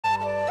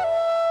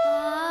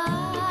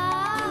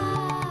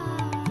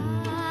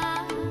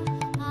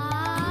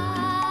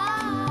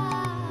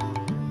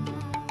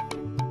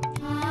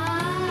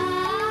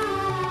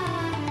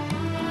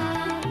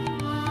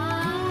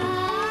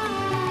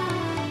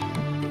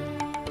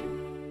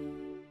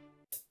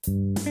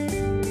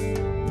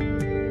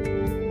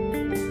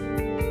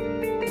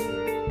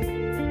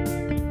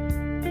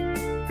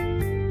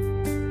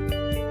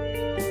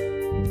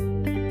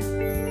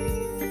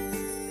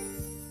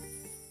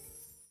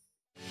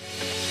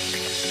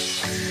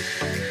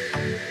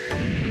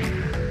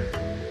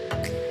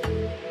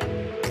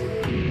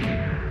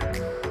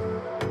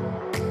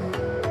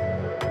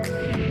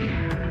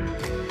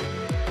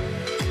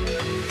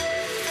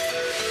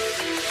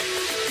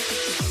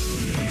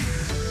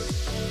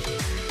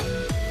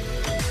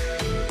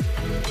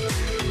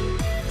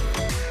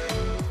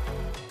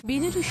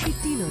বেনারসির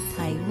 3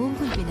 অধ্যায়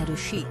মঙ্গল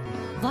বেনারসি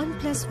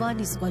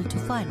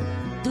 1+1=1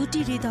 দুটি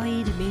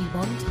হৃদয়ের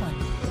মেলবন্ধন।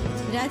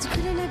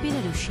 রাজঘরানা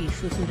বেনারসি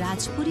শুধু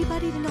রাজ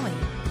পরিবারের নয়,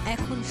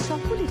 এখন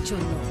সকলের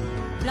জন্য।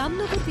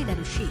 রামনগর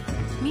বেনারসি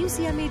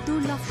মিউজিয়ামের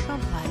দুর্লভ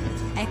সম্ভার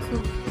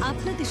এখন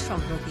আপনাদের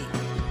সংগ্রহে।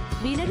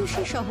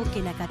 বেনারসি সহ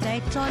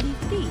কেনাকাটায় ট্রলি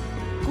ফ্রি,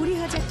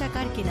 20,000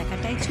 টাকার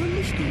কেনাকাটায়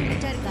 40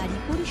 কিলোমিটার গাড়ি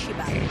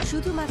পরিষেবা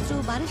শুধুমাত্র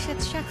বারাসাত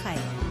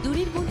শাখায়।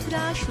 দূরের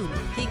বন্ধুরা আসুন,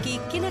 থেকে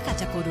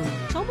কেনাকাটা করুন।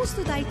 সমস্ত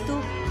দায়িত্ব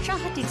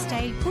সাহা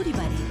টেক্সটাইল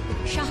পরিবারের।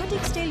 সাহা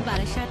টেক্সটাইল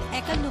বারাসাত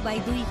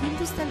 51/2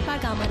 হিন্দুস্তান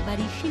পার্ক, আমার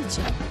বাড়ি,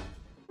 শিলচর।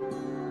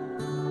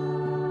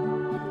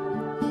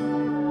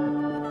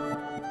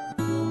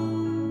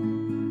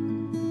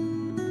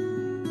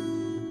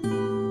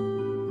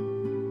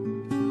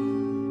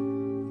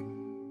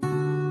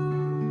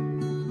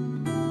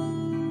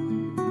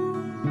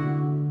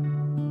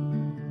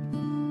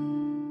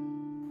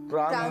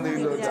 প্রাণ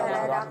দিল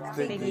যারা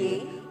রাখতে গিয়ে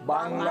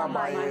বাংলা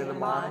মায়ের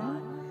মান,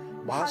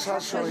 ভাষা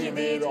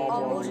শহীদের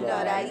অমর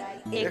লড়াই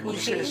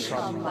 21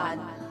 সম্মান।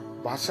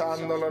 ভাষা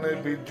আন্দোলনের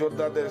বীর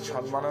যোদ্ধাদের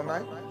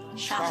সম্মাননায়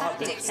সাহা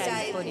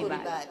টেক্সটাইল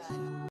পরিবার।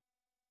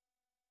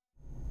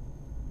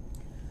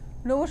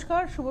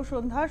 নমস্কার, শুভ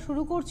সন্ধ্যা।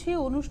 শুরু করছি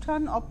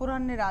অনুষ্ঠান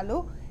অপরাহ্নের আলো।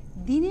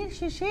 দিনের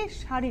শেষে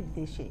শাড়ির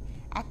দেশে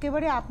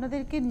একেবারে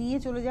আপনাদেরকে নিয়ে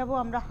চলে যাব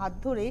আমরা হাত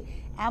ধরে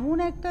এমন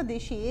একটা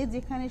দেশে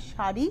যেখানে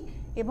শাড়ি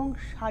এবং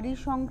শাড়ি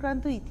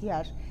সংক্রান্ত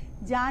ইতিহাস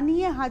যা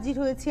নিয়ে হাজির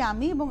হয়েছি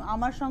আমি, এবং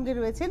আমার সঙ্গে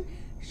রয়েছেন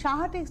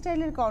সাহা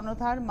টেক্সটাইলের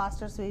কর্ণধার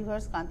মাস্টার্স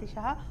উইভার্স কান্তি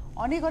সাহা।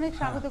 অনেক অনেক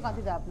স্বাগত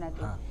কান্তিদা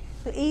আপনাকে।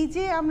 তো এই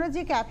যে আমরা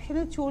যে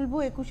ক্যাপশনে চলবো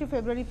 21শে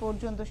ফেব্রুয়ারি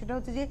পর্যন্ত, সেটা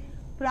হচ্ছে যে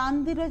প্রাণ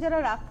দিল যারা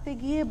রাখতে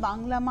গিয়ে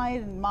বাংলা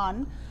মায়ের মান,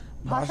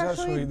 ভাষা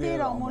শহীদদের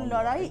অমর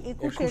লড়াই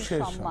 21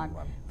 সম্মান।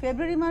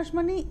 ফেব্রুয়ারি মাস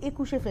মানে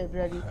 21শে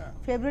ফেব্রুয়ারি।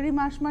 ফেব্রুয়ারি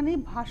মাস মানে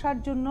ভাষার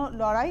জন্য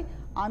লড়াই,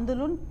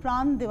 আন্দোলন,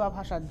 প্রাণ দেওয়া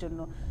ভাষার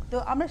জন্য। তো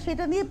আমরা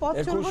সেটা নিয়ে পথ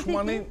চলবো।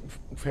 মানে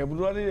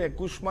ফেব্রুয়ারির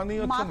 21 মানে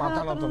হচ্ছে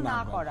মাথা নত না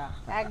করা।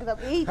 একদম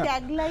এই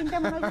ট্যাগলাইনটা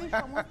মনে হয়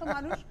সমস্ত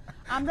মানুষ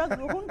আমরা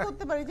গ্রহণ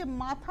করতে পারি যে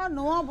মাথা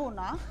নোয়াবো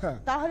না,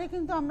 তাহলে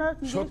কিন্তু আমরা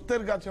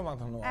সত্যের কাছে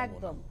মাথা নোয়াবো।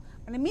 একদম,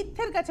 মানে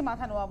মিথ্যের কাছে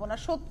মাথা নোয়াবো না,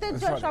 সত্যের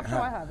জয় সব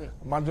সময় হবে।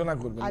 মার্জনা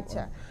করবে।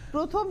 আচ্ছা,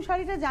 প্রথম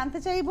শাড়িটা জানতে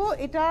চাইবো,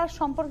 এটা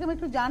সম্পর্কে আমি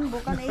একটু জানবো,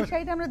 কারণ এই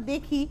শাড়িটা আমরা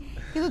দেখি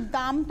কিন্তু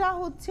দামটা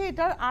হচ্ছে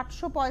এটার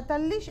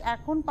 845,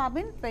 এখন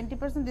পাবেন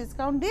 20%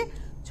 ডিসকাউন্ট দিয়ে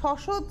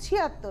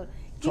 676।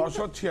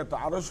 676,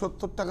 আরো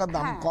 70 টাকা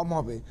দাম কম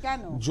হবে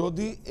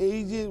যদি এই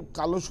যে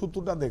কালো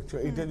সুতোটা দেখছো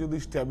এটা যদি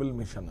স্টেবল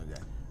মেশানো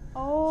যায়।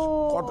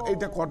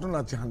 এটা কটন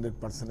আছে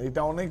 100%।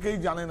 এটা অনেকেই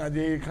জানে না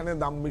যে এখানে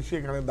দাম বেশি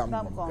এখানে দাম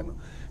কম কেন,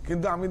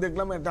 কিন্তু আমি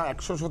দেখলাম এটা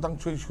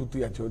 100% সুতি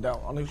আছে। ওটা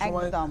অনেক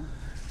সময়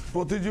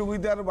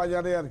প্রতিযোগিতার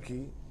বাজারে আর কি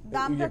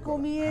দামটা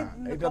কমিয়ে,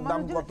 এটার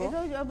দাম কত?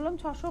 এটা বললাম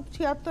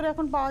 676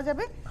 এখন পাওয়া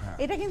যাবে।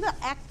 এটা কিন্তু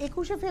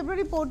 21শে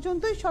ফেব্রুয়ারি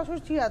পর্যন্তই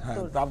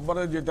 676।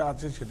 তারপরে যেটা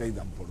আছে সেটাই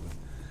দাম পড়বে।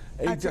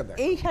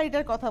 এই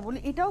শাড়িটার কথা বলি,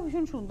 এটাও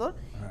ভীষণ সুন্দর।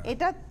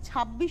 এটা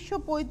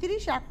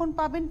 2635, এখন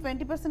পাবেন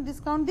 20%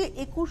 ডিসকাউন্ট দিয়ে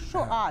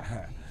 2108।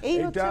 এই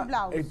হচ্ছে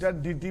ব্লাউজ। এটা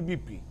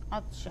ডিটিবিপি।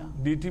 আচ্ছা,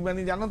 ডিটি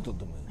মানে জানো তো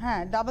তুমি?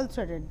 হ্যাঁ, ডাবল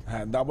থ্রেডেড।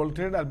 হ্যাঁ, ডাবল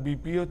থ্রেড। আর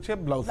বিপি হচ্ছে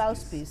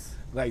ব্লাউজ পিস।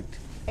 রাইট।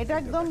 এটা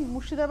একদম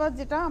মুর্শিদাবাদ,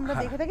 যেটা আমরা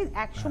দেখে থাকি।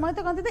 এক সময়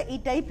তো কান্তিতে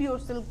এটাই পিওর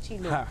সিল্ক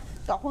ছিল,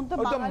 তখন তো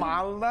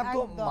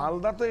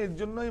মালদা তো এর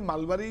জন্যই,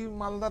 মালবাড়ি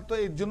মালদা তো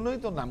এর জন্যই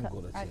তো নাম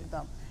করেছে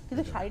একদম।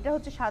 কিন্তু শাড়িটা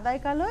হচ্ছে সাদায়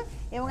কালো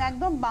এবং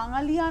একদম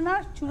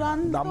বাঙালিয়ানার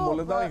চূড়ান্ত। দাম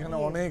বলে দাও, এখানে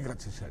অনেক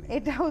আছে শাড়ি।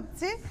 এটা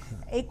হচ্ছে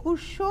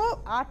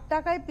 2108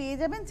 টাকায় পেয়ে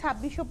যাবেন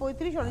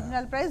 2635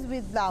 অরিজিনাল প্রাইস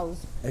উইথ ব্লাউজ।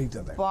 এইটা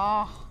দেখো,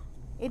 বাহ,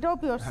 এটাও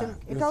পিওর সিল্ক।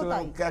 এটাও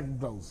তাই, ক্যাক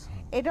ব্লাউজ।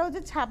 এটা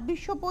হচ্ছে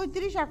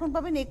 2635, এখন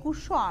পাবেন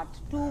 2108,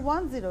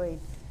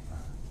 2108।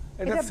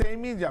 এটা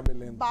সেমই যাবে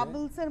লেন্থ,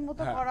 বাবলস এর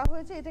মতো করা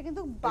হয়েছে। এটা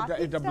কিন্তু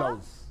এটা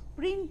ব্লাউজ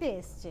প্রিন্টে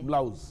এসেছে।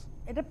 ব্লাউজ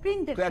এটা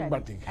প্রিন্টেড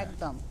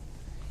একদম।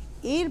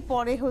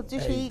 এরপরে হচ্ছে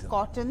সেই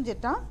কটন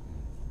যেটা,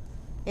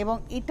 এবং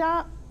এটা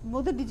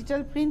মধ্যে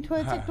ডিজিটাল প্রিন্ট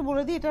হয়েছে। একটু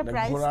বলে দিই এটার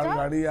প্রাইসটা। ঘোড়ার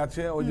গাড়ি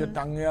আছে, ওই যে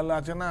টাঙ্গিয়ালা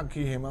আছে না,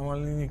 কি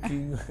হেমামালিনী কি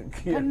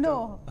নো,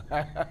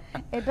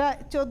 এটা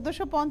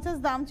 1450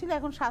 দাম ছিল,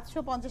 এখন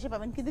 750 এ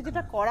পাবেন। কিন্তু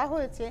যেটা করা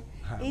হয়েছে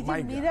এই যে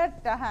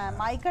মিররটা,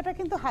 মাইকাটা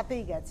কিন্তু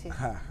হাতেই গেছে।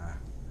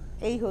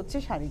 এই হচ্ছে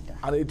শাড়িটা।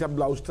 আর এটা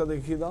ব্লাউজটা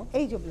দেখিয়ে দাও।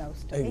 এই যে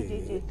ব্লাউজটা, এই যে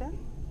এটা,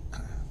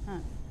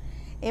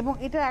 এবং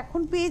এটা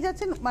এখন পেয়ে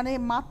যাচ্ছেন মানে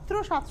মাত্র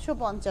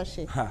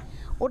 750-এ।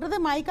 ওটাতে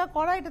মাইকা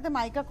করা, এটাতে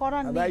মাইকা করা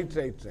নেই। রাইট।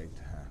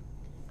 হ্যাঁ,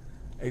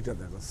 এইটা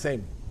দেখো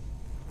সেম।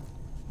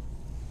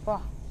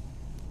 বাহ,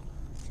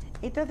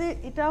 এটাতে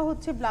এটা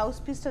হচ্ছে ব্লাউজ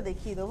পিসটা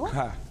দেখিয়ে দেবো।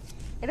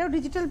 এটাও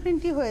ডিজিটাল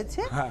প্রিন্টই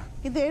হয়েছে,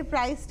 কিন্তু এর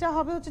প্রাইসটা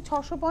হবে হচ্ছে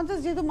 650,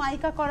 যেহেতু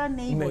মাইকা করা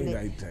নেই বলে।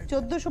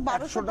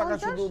 1250 টাকা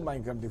শুধু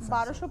মাইকার ডিফারেন্স।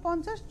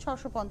 1250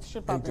 650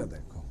 এ পাবেন। এটা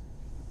দেখো,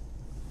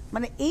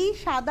 মানে এই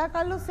সাদা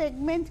কালো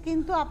সেগমেন্ট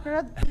কিন্তু আপনারা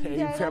এই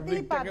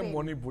ফ্যাব্রিকটাকে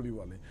মণিপুরি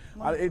বলে।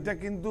 আর এটা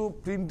কিন্তু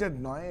প্রিন্টেড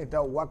নয়, এটা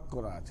ওয়ার্ক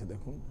করা আছে,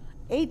 দেখুন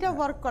এইটা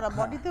ওয়ার্ক করা,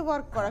 বডিতে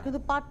ওয়ার্ক করা, কিন্তু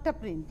পাটটা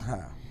প্রিন্ট।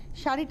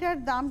 শাড়িটার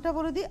দামটা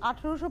বলে দিই,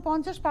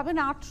 1850 পাবেন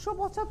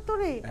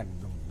 875-এ।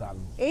 একদম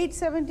দারুণ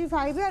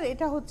 875 আর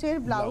এটা হচ্ছে এর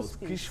ব্লাউজ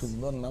কি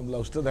সুন্দর না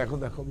ব্লাউজটা দেখো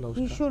ব্লাউজটা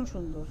ভীষণ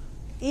সুন্দর।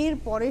 এর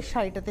পরের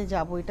শাড়িটাতে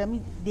যাব, এটা আমি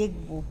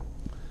দেখব।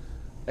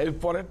 এর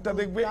পরেরটা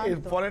দেখবে, এর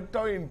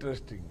পরেরটাও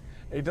ইন্টারেস্টিং।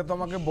 এটা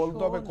তোমাকে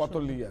বলতে হবে কত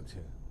লি আছে,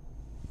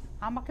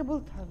 আমাকে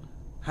বলতে হবে।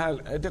 হ্যাঁ,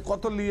 এটা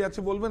কত লি আছে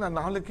বলবে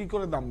না হলে কি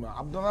করে দাম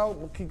আপনারাও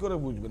কি করে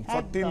বুঝবেন?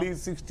 40 লি,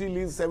 60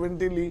 লি,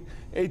 70 লি,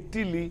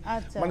 80 লি,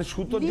 মানে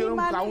সুতোর যেরকম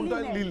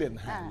কাউন্টার লিলেন।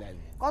 হ্যাঁ,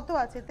 কত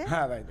আছে এতে?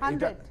 হ্যাঁ, রাইট।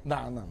 এটা না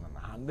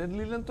 100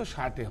 লিলেন তো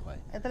 60 হয়।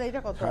 তাহলে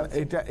এটা কত আছে?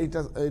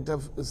 এটা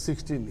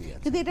 60 লি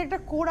আছে। কিন্তু এটা একটা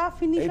কোরা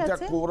ফিনিশ আছে। এটা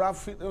কোরা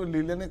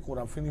লিলেনে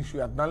কোরা ফিনিশ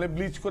হয়, নালে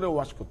ব্লিচ করে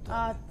ওয়াশ করতে হয়।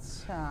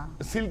 আচ্ছা,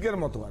 সিল্কের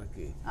মতো আর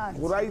কি,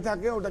 কোরাই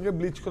থাকে, ওটাকে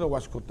ব্লিচ করে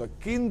ওয়াশ করতে হয়।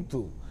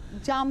 কিন্তু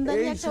জামদানি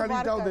এই একটা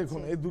শাড়িটাও ওয়ার্ক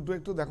দেখুন, এই দুটো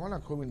একটু দেখো না,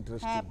 খুব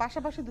ইন্টারেস্টিং। হ্যাঁ,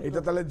 পাশাপাশি দুটো। এটা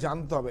তাহলে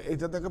জানতে হবে,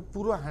 এটা থেকে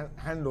পুরো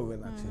হ্যান্ড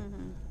ওভেন আছে।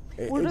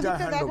 এটা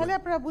দেখালে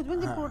আপনারা বুঝবেন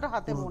যে পুরোটা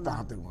হাতে বোনা।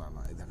 হাতে বোনা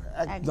নয়, এই দেখো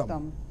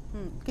একদম।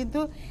 কিন্তু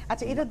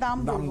আচ্ছা, এটা দাম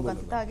বলবো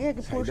কিন্তু আগে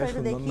পুরো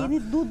শাড়িটা দেখিয়ে নি।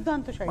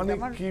 দুর্দান্ত শাড়ি। মানে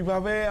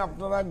কিভাবে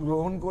আপনারা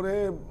গ্রহণ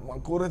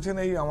করেছেন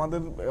এই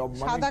আমাদের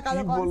সাদা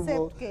কালো বলবো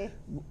কনসেপ্টকে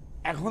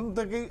এখন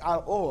থেকেই।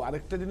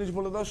 আরেকটা জিনিস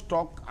বলে দাও,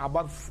 স্টক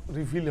আবার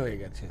রিফিল হয়ে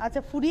গেছে।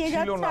 আচ্ছা, ফুরিয়ে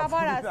যাচ্ছে,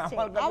 আবার আসছে,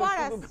 আবার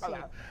আসছে।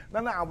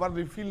 না আবার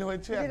রিফিল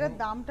হয়েছে। এটার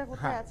দামটা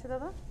কোথায় আছে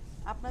দাদা?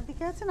 আপনার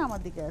দিকে আছে না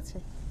আমার দিকে আছে?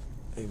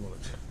 এই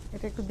বলেছে,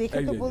 এটা একটু দেখে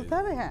তো বলতে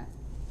হবে। হ্যাঁ,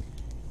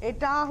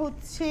 এটা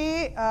হচ্ছে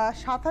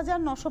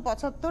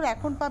 ৭৯৭৫।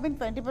 এখন পাবেন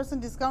 20%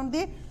 ডিসকাউন্ট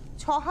দিয়ে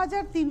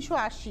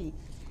 ৬৩৮০।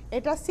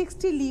 এটা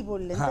 60 লি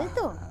বললেন, তাই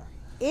তো?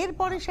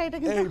 এরপরে শাড়িটা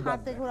কিন্তু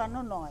হাতে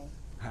ঘোরানো নয়।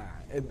 হ্যাঁ,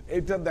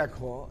 এটা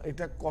দেখো,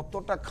 এটা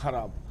কতটা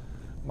খারাপ,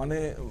 মানে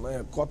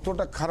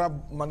কতটা খারাপ,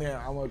 মানে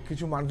আমার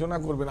কিছু মার্জনা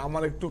করবেন,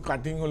 আমার একটু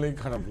কাটিং হলেই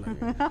খারাপ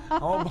লাগে,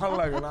 আমার ভালো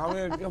লাগে না, আমি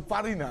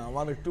পারি না,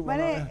 আমার একটু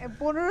মানে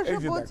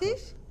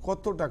 1525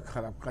 কতটা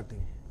খারাপ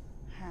কাটিং।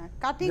 হ্যাঁ,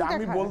 কাটিংটা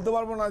আমি বলতে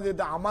পারবো না যে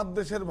এটা আমার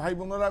দেশের ভাই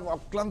বোনেরা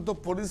অক্লান্ত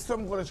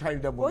পরিশ্রম করে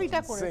শাড়িটা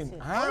করেছে।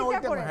 হ্যাঁ,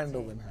 ওইটা হ্যান্ড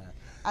ওভেন। হ্যাঁ,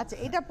 আচ্ছা,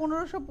 এটা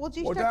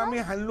 1525 টাকা। ওটা টাকা। আমি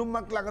হ্যান্ডলুম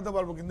মার্ক লাগাতে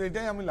পারবো, কিন্তু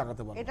এটাই আমি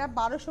লাগাতে পারবো। এটা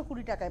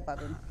 1220 টাকায়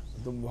পাবেন।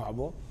 তুমি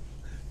ভাবো,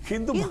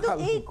 কিন্তু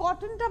এই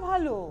কটনটা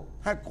ভালো।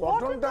 হ্যাঁ,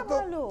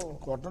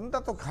 কটনটা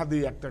তো খাদি,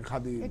 একটা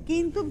খাদি,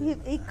 কিন্তু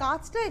এই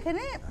কাজটা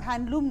এখানে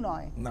হ্যান্ডলুম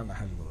নয়। না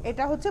হ্যান্ডলুম।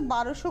 এটা হচ্ছে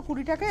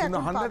 1220 টাকায় এখন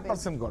পাবেন।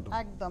 100% কটন।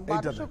 একদম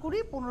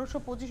 1220,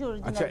 1525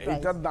 অরিজিনাল আচ্ছা, প্রাইস।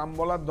 এটার দাম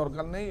বলার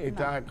দরকার নেই,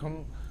 এটা এখন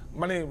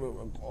মানে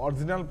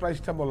অরিজিনাল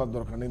প্রাইসটা বলার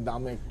দরকার নেই,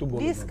 দাম একটু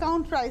বলে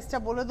ডিসকাউন্ট প্রাইসটা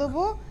বলে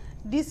দেবো।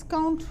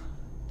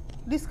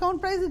 Discount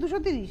price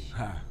 230।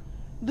 হ্যাঁ,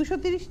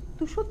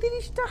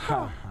 230 টাকা।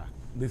 হ্যাঁ,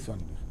 দিস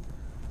ওয়ান।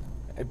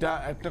 এটা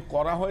একটা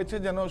করা হয়েছে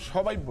যেন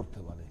সবাই পড়তে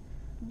পারে।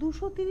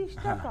 230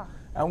 টাকা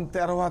এবং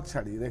 13 হাত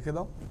শাড়ি রেখে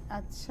দাও।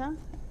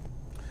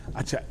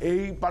 আচ্ছা,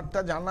 এই পাটটা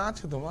জানা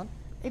আছে তোমার?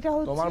 এটা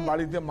হচ্ছে তোমার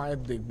বাড়িতে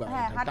মায়ের দেখবা,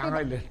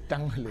 টাঙ্গাইলে।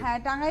 হ্যাঁ,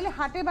 টাঙ্গাইলে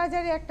হাটে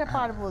বাজারে একটা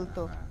পার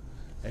বলতো,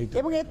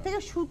 এবং এর থেকে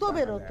সুতো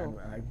বেরোতো।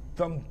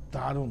 একদম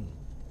দারুণ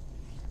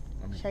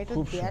সেটা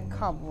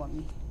দেখাবো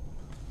আমি।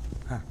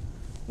 হ্যাঁ,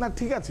 না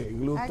ঠিক আছে,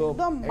 এগুলো তো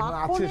একদম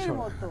আছে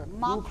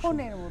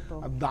মাখনের মতো।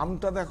 আর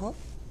দামটা দেখো,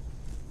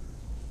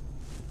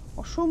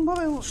 অসম্ভব।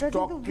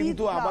 স্টক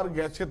কিন্তু আবার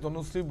গেছে।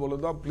 তনুশ্রী বলে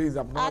দাও প্লিজ,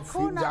 আপনারা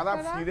যারা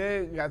ফিরে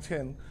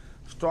গেছেন,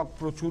 স্টক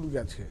প্রচুর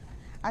গেছে।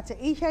 আচ্ছা,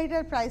 এই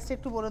শাড়িটার প্রাইসটা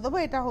একটু বলে দেবো।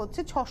 এটা হচ্ছে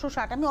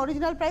 660। আমি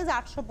অরিজিনাল প্রাইস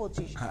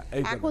 825,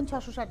 এখন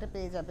 660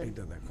 পেয়ে যাবেন।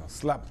 এটা দেখো,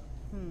 স্ল্যাব।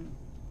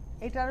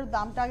 এটার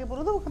দামটা আগে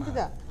বলে দেবো ওখান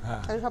থেকে,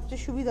 তাহলে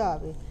সবচেয়ে সুবিধা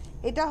হবে।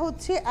 এটা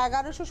হচ্ছে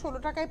 1116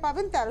 টাকায়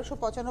পাবেন,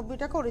 1395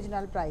 টাকা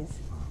অরিজিনাল প্রাইস।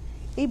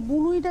 এই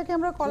বুনুইটাকে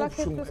আমরা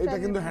কলাক্ষেত্র স্টাইলে, এটা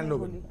কিন্তু হ্যান্ড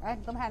ওভেন,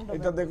 একদম হ্যান্ড ওভেন।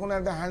 এটা দেখুন,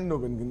 একটা হ্যান্ড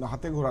ওভেন কিন্তু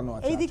হাতে ঘোরানো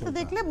আছে। এই দিকটা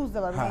দেখলে বুঝতে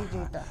পারবেন এই যে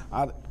এটা।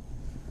 আর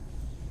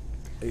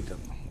এইটা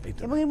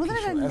এবং এর মধ্যে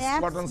একটা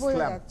ন্যাপস বয়ে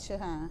যাচ্ছে।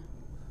 হ্যাঁ,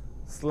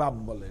 স্ল্যাব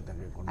বলে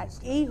এটাকে। আর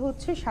এই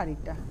হচ্ছে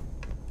শাড়িটা।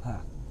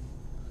 হ্যাঁ,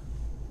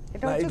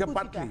 এটা হচ্ছে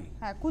পাটলি।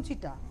 হ্যাঁ,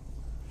 কুচিটা,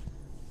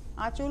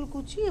 আঁচল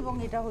কুচি, এবং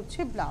এটা হচ্ছে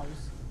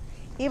ব্লাউজ।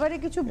 এবারে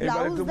কিছু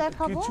ব্লাউজ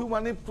দেখাবো। কিছু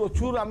মানে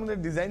প্রচুর আমাদের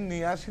ডিজাইন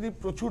নিয়ে আসেনি,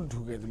 প্রচুর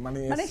ঢুকে, মানে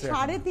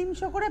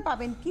 350 করে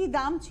পাবেন। কি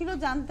দাম ছিল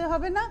জানতে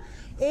হবে না।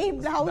 এই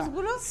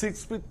ব্লাউজগুলো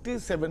 650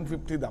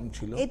 750 দাম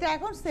ছিল, এটা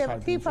এখন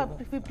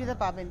 350 তে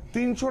পাবেন।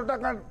 300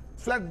 টাকার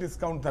ফ্ল্যাট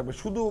ডিসকাউন্ট থাকবে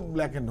শুধু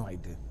ব্ল্যাক এন্ড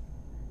হোয়াইটে,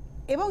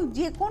 এবং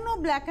যে কোনো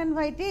ব্ল্যাক এন্ড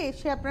হোয়াইটে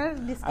এসে আপনারা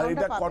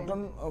ডিসকাউন্টটা পাবেন। এটা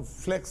কটন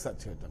ফ্লেক্স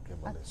আছে, এটাকে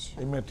বলে,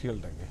 এই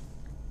ম্যাটেরিয়ালটাকে।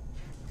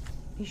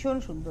 ভীষণ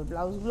সুন্দর,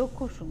 ব্লাউজগুলো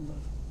খুব সুন্দর।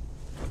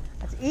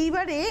 আচ্ছা,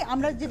 এইবারে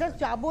আমরা যেটা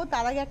যাবো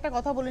তার আগে একটা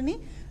কথা বলে নিই।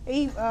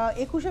 এই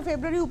 21শে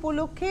ফেব্রুয়ারি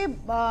উপলক্ষে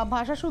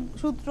ভাষা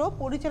সূত্র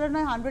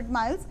পরিচালনায় 100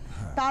 মাইলস,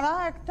 তারা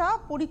একটা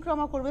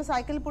পরিক্রমা করবে,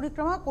 সাইকেল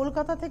পরিক্রমা,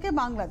 কলকাতা থেকে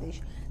বাংলাদেশ।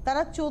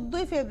 তারা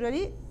 14ই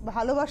ফেব্রুয়ারি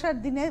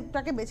ভালোবাসার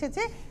দিনেটাকে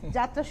বেছেছে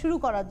যাত্রা শুরু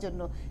করার জন্য।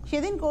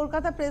 সেদিন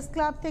কলকাতা প্রেস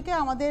ক্লাব থেকে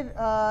আমাদের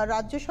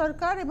রাজ্য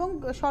সরকার এবং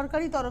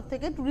সরকারি তরফ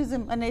থেকে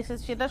ট্যুরিজম, মানে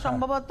সেটা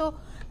সম্ভবত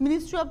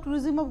ministry of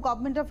tourism of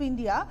government of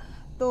India,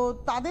 তো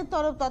তাদের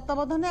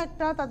তত্ত্বাবধানে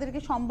একটা তাদেরকে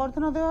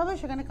সম্বর্ধনা দেওয়া হবে।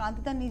 সেখানে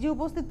কান্তিতা নিজে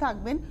উপস্থিত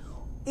থাকবেন,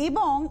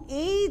 এবং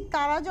এই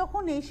তারা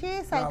যখন এসে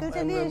সাইকেল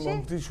চালিয়ে এসে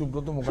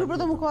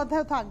সুব্রত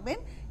মুখোপাধ্যায় থাকবেন।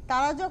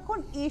 তারা যখন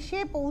এসে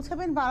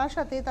পৌঁছাবেন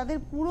বারাসাতে তাদের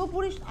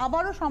পুরোপুরি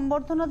আবারও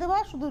সম্বর্ধনা দেওয়া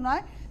শুধু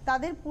নয়,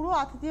 তাদের পুরো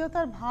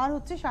আতিথেয়তার ভার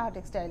হচ্ছে সাহা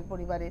টেক্সটাইল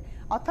পরিবারের,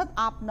 অর্থাৎ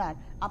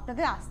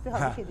আপনাদের আসতে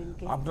হবে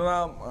সেদিনকে। আপনারা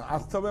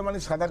আসতে হবে, মানে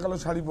সাদা কালো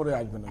শাড়ি পরে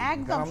আসবেন,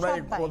 আমরা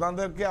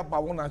ওনাদেরকে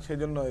পাবো না,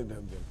 সেজন্য।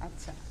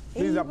 আচ্ছা,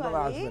 প্লিজ আপনারা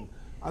আসবেন।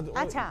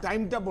 আচ্ছা,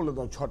 টাইমটা বলে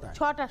দাও।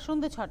 6টা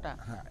সন্ধ্যে 6টা,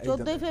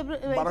 14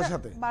 ফেব্রুয়ারি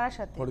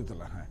বারাসাতে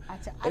হরিতলা। হ্যাঁ,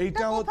 আচ্ছা,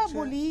 একটা কথা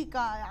বলি,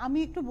 আমি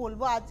একটু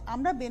বলবো, আজ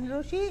আমরা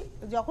বেনারসি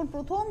যখন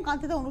প্রথম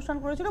কান্তিতে অনুষ্ঠান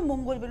করেছিল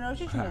মঙ্গল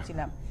বেনারসি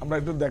শুনেছিলাম, আমরা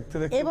একটু দেখতে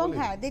এবং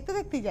হ্যাঁ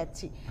দেখতেই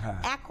যাচ্ছি।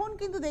 এখন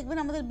কিন্তু দেখবেন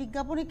আমাদের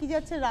বিজ্ঞাপনে কি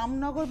যাচ্ছে,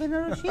 রামনগর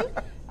বেনারসি,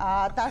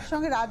 তার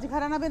সঙ্গে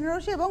রাজঘরানা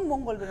বেনারসি এবং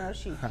মঙ্গল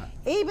বেনারসি।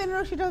 এই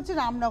বেনারসিটা হচ্ছে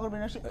রামনগর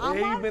বেনারসি।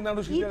 এই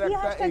বেনারসিটার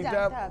একটা,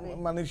 এটা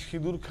মানে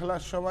সিঁদুর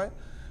খেলার সময়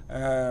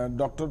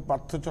ডক্টর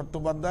পার্থ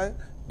চট্টোপাধ্যায়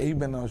এই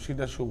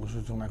বেনারসিটা শুভ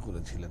সূচনা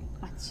করেছিলেন।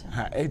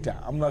 হ্যাঁ, এইটা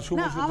আমরা শুভ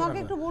সূচনা। আমাকে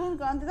একটু বলুন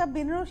কান্তিদা,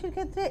 বেনারসির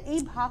ক্ষেত্রে এই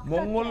ভাগটা,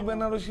 মঙ্গল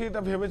বেনারসি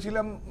এটা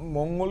ভেবেছিলাম,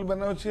 মঙ্গল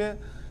বেনারসি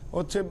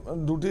হচ্ছে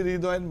দুটি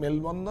হৃদয়ের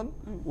মেলবন্ধন,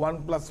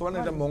 1+1,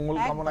 এটা মঙ্গল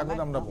কামনা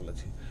করে আমরা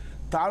বলেছি।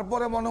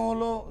 তারপরে মনে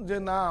হলো যে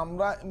না,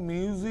 আমরা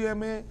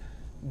মিউজিয়ামে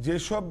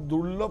যেসব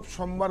দুর্লভ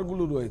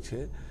সম্ভারগুলো রয়েছে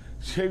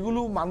সেগুলো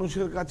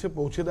মানুষের কাছে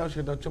পৌঁছে দেওয়া,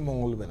 সেটা হচ্ছে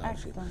মঙ্গল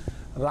বেনারসি।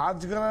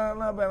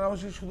 রাজঘরানা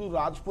বেনারসি শুধু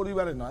রাজ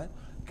পরিবারে নয়,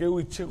 কেউ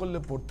ইচ্ছে করলে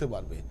পড়তে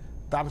পারবে,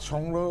 তার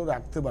সংগ্রহ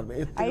রাখতে পারবে।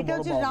 এটা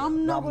হচ্ছে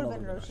রামনগর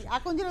বেনারসি।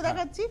 এখন যেটা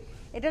দেখাচ্ছি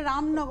এটা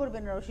রামনগর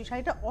বেনারসি,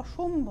 শাড়িটা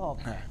অসম্ভব।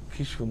 হ্যাঁ,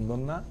 কি সুন্দর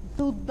না,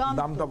 দুর্দান্ত।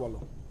 দামটা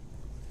বলো।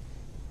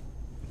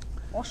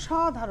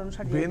 অসাধারণ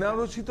শাড়ি,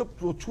 বেনারসি তো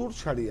প্রচুর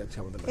শাড়ি আছে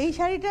আমাদের। এই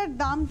শাড়িটার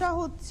দামটা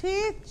হচ্ছে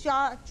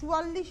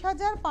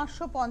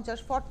 44,550,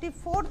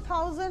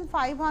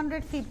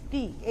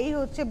 44,550। এই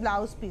হচ্ছে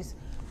ব্লাউজ পিস,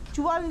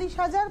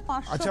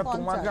 44,550। আচ্ছা,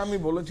 তোমাকে আমি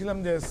বলেছিলাম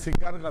যে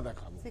সিকারগা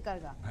দেখাবো।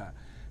 সিকারগা, হ্যাঁ,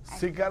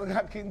 সিকারগা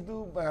কিন্তু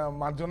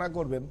মার্জনা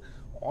করবেন,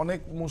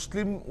 অনেক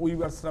মুসলিম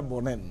উইভার্সরা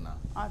বোনেন না।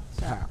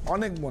 আচ্ছা, হ্যাঁ,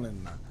 অনেক বোনেন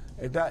না।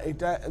 এটা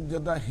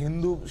যেটা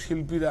হিন্দু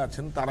শিল্পীরা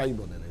আছেন তারাই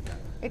বোনেন এটা,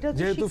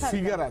 যেহেতু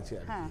ফিগার আছে।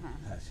 হ্যাঁ,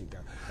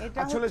 শিকার।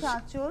 আসলে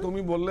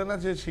তুমি বললে না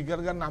যে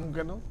শিকারগার নাম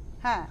কেন?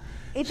 হ্যাঁ,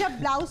 এটা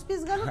ব্লাউজ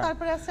পিস গেল,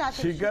 তারপরে আছে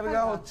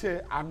শিকারগা হচ্ছে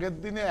আগের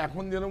দিনে,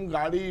 এখন যেরকম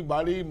গাড়ি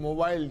বাড়ি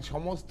মোবাইল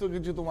সমস্ত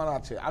কিছু তোমার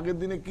আছে, আগের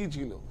দিনে কি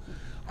ছিল?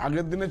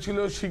 আগের দিনে ছিল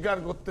শিকার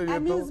করতে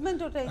যেত,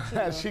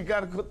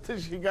 শিকার করতে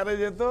শিকারে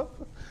যেত,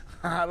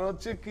 আর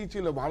হচ্ছে কি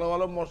ছিল, ভালো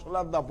ভালো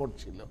মশলার দাপট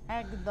ছিল,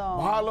 একদম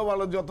ভালো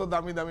ভালো যত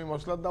দামি দামি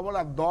মশলার দাপট,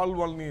 আর দল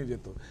বল নিয়ে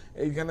যেত।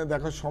 এইখানে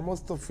দেখো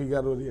সমস্ত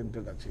ফিগার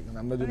ওরিয়েন্টেড আছে, এখানে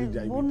আমরা যদি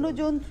যাই, বন্য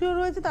যন্ত্রও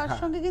রয়েছে, তার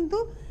সঙ্গে কিন্তু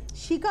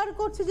শিকার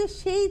করছে যে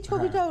সেই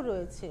ছবিটাও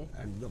রয়েছে।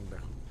 একদম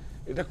দেখো,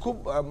 এটা খুব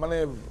মানে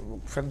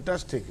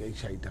ফ্যান্টাস্টিক এই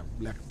শাড়িটা,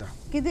 ব্ল্যাকটা।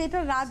 কিন্তু এটা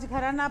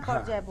রাজঘরানা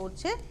পর্যায়ে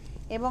পড়ছে,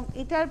 এবং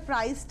এটার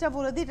প্রাইসটা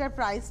বলে দিই, এটার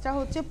প্রাইসটা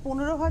হচ্ছে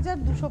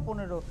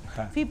 15,215,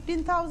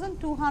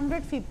 15,215,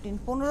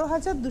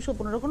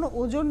 15,215। কোনো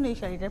ওজন নেই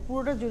শাড়িটার,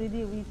 পুরোটা জড়ি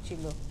দিয়ে উইভ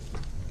ছিল।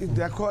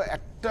 দেখো,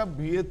 একটা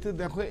বিয়েতে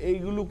দেখো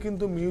এইগুলো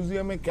কিন্তু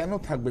মিউজিয়ামে কেন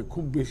থাকবে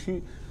খুব বেশি?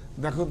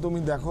 দেখো, তুমি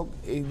দেখো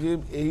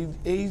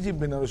এই যে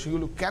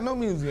বেনারসিগুলো কেন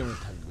মিউজিয়ামে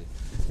থাকবে,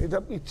 এটা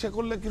ইচ্ছে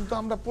করলে কিন্তু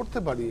আমরা পড়তে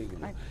পারি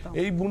এগুলো,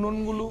 এই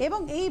বুননগুলো।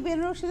 এবং এই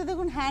বেনারসিতে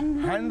দেখুন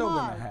হ্যান্ডলুম,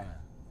 হ্যাঁ,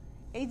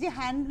 এই যে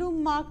হ্যান্ডলুম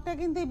মার্কটা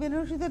কিন্তু এই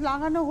বেনারসিতে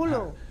লাগানো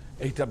হলো।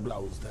 এইটা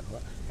ব্লাউজ দেখো,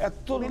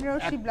 এত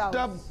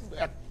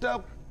একটা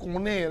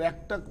কোণের,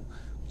 একটা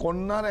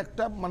কন্যার,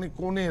 একটা মানে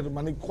কোণের,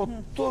 মানে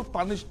কত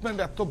পানিশমেন্ট,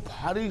 এত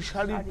ভারী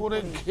শাড়ি পরে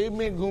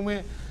ঘেমে ঘুমে,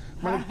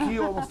 মানে কি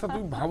অবস্থা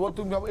তুমি ভাবো।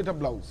 এটা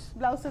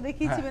ব্লাউজটা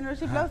দেখিয়েছি,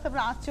 বেনারসি ব্লাউজ,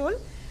 তারপর আঁচল।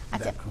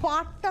 আচ্ছা,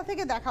 পাটটা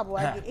থেকে দেখাবো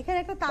আগে। এখানে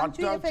একটা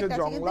তানচুই এফেক্ট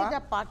আছে, কিন্তু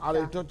এটা পাটটা, আর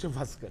এটা হচ্ছে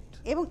ভাস্কেট,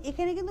 এবং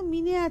এখানে কিন্তু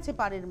মিনে আছে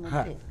পাড়ের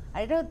মধ্যে,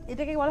 আর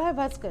এটাকে বলা হয়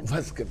ভাস্কেট।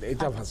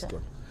 এটা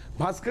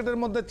ভাস্কেটের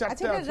মধ্যে চারটে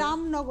আছে।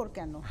 রামনগর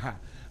কেন? হ্যাঁ,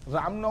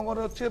 রামনগর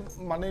হচ্ছে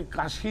মানে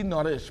কাশী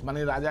নরেশ, মানে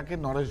রাজাকে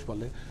নরেশ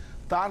বলে,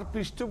 তার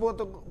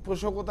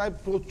পৃষ্ঠপোষকতায়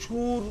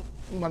প্রচুর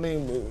মানে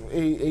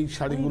এই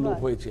শাড়িগুলো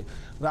হয়েছে।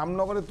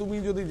 রামনগরে তুমি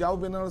যদি যাও,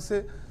 বেনারসে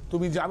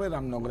তুমি যাবে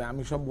রামনগরে,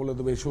 আমি সব বলে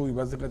দেবো, এসব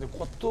উইভার্সের কাছে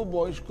কত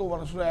বয়স্ক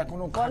মানুষরা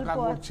এখনো খাকা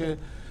করছে।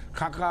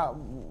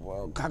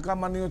 খাকা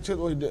মানে হচ্ছে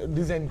ওই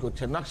ডিজাইন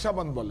করছে,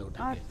 নকশাবন্দ বলে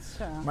ওটাকে,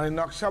 মানে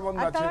নকশাবন্দ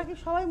আছে।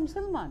 সবাই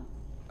মুসলমান,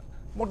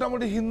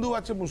 মোটামুটি হিন্দু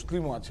আছে,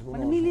 মুসলিমও আছে,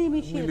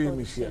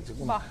 মিলিয়ে আছে।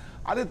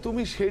 আরে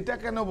তুমি সেটা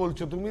কেন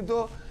বলছো? তুমি তো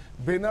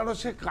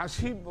বেনারসে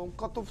কাশি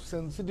কত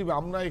সেন্সিটিভ,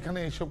 আমরা এখানে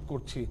এসব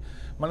করছি,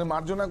 মানে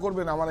মার্জনা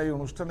করবেন আমার এই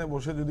অনুষ্ঠানে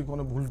বসে যদি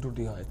কোনো ভুল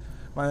ত্রুটি হয়,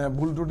 মানে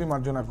ভুল ত্রুটি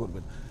মার্জনা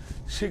করবেন।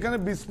 সেখানে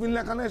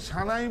বিসমিল্লাহ খানে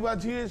সানাই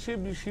বাজিয়ে সে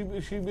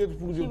শিবের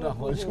পুজোটা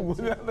হয়েছে,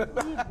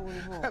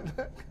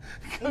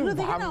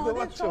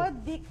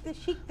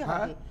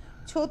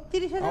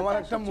 আমার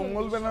একটা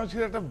মঙ্গল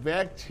বেনারসির একটা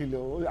ব্যাগ ছিল,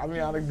 আমি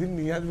আরেকদিন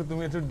নিয়ে আসবো,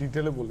 তুমি একটু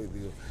ডিটেলে বলে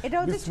দিও।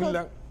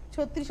 বিসমিল্লাহ,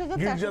 36,000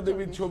 গির্জা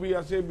দেবীর ছবি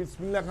আছে,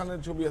 বিসমিল্লাহ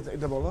খানের ছবি আছে,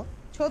 এটা বলো।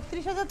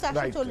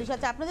 36,440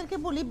 আছে। আপনাদেরকে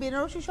বলি,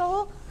 বেনারসি সহ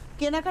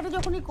কেনাকাটা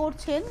যখনই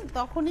করছেন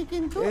তখনই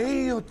কিন্তু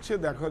এই হচ্ছে,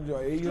 দেখো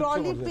এই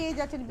ট্রলি পেয়ে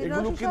যাচ্ছেন,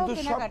 বেনারসি সহ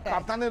কেনাকাটা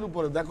কাতানের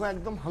উপরে, দেখো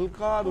একদম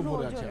হালকার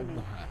উপরে আছে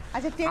একদম। হ্যাঁ,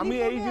 আচ্ছা, আমি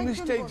এই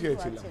জিনিসটাই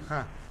চেয়েছিলাম।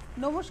 হ্যাঁ,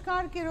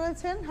 নমস্কার, কে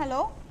রয়েছেন?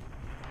 হ্যালো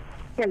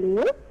হ্যালো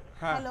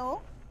হ্যালো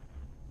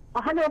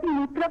হ্যালো, আমি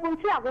মিত্রা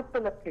বলছি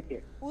আগরতলা থেকে।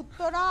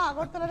 উত্তরা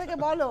আগরতলা থেকে,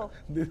 বলো।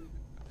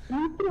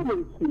 মিত্রা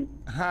বলছি।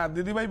 হ্যাঁ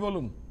দিদিভাই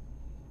বলুন।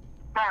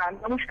 হ্যাঁ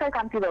নমস্কার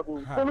কান্তিবাবু।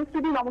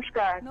 তনুশ্রী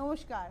নমস্কার।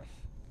 নমস্কার।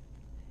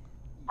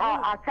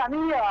 আচ্ছা, আমি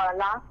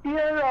লাস্ট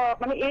ইয়ার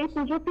মানে এই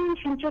পুজোতেই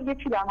শিলচর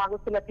গেছিলাম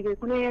আগরতলা থেকে,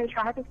 ওখানে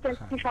সাহা টেক্সটাইল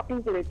থেকে শপিং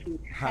করেছি।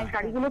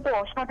 শাড়িগুলো তো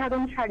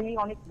অসাধারণ শাড়ি,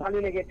 অনেক ভালো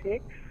লেগেছে।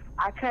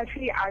 আচ্ছা,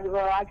 সেই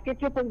আজকে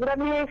যে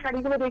প্রোগ্রামে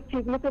শাড়িগুলো দেখছি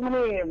এগুলো তো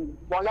মানে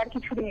বলার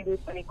কিছু নেই,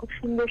 মানে খুব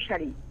সুন্দর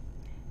শাড়ি।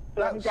 তো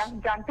আমি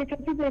জানতে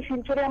চাইছি যে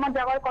শিলচরে আমার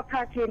যাওয়ার কথা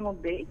আছে এর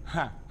মধ্যে,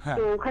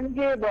 তো ওখানে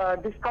যে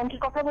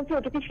ডিসকাউন্টের কথা বলছি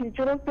ওটা কি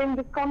শিলচরেও সেম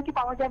ডিসকাউন্ট কি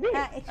পাওয়া যাবে?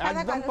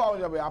 একদম পাওয়া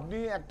যাবে। আপনি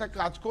একটা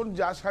কাজ করুন,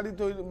 যা শাড়ি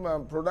তৈরি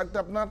প্রোডাক্ট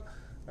আপনার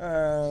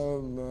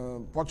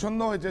পছন্দ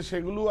হয়েছে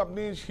সেগুলো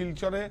আপনি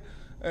শিলচরে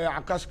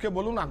আকাশকে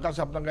বলুন, আকাশ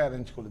আপনাকে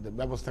অ্যারেঞ্জ করে দেবে,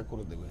 ব্যবস্থা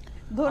করে দেবে।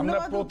 আমরা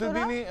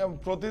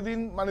প্রতিদিন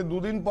মানে 2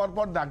 দিন পর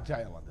পর ডাক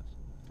যায় আমাদের।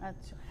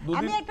 আচ্ছা,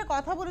 আমি একটা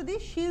কথা বলে দিই,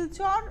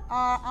 শিলচর,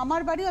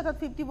 আমার বাড়ি অর্থাৎ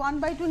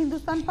 51/2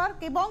 হিন্দুস্তান পার্ক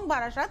এবং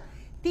বারাসাত,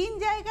 3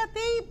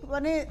 জায়গাতেই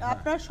মানে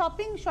আপনার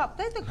শপিং শপ,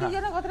 তাই তো? কি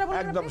যেন কথাটা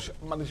বললেন? একদম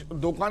মানে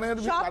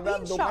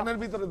দোকানের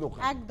ভিতরে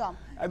দোকান,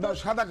 একদম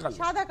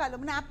সাদা কালো,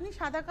 মানে আপনি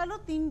সাদা কালো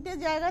 3টে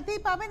জায়গাতেই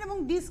পাবেন এবং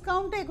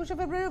ডিসকাউন্টে 21শে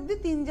ফেব্রুয়ারি অবধি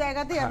 3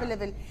 জায়গাতেই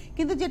অ্যাভেলেবেল।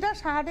 কিন্তু যেটা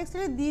সাহা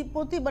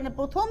টেক্সটাইলের মানে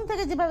প্রথম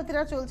থেকে যেভাবে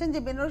তারা চলছেন যে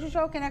বেনারসি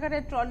সহ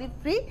কেনাকাটার ট্রলি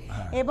ফ্রি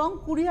এবং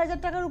 20,000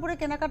 টাকার উপরে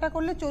কেনাকাটা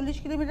করলে 40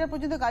 কিলোমিটার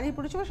পর্যন্ত গাড়ির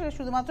পরিষেবা, সেটা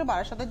শুধুমাত্র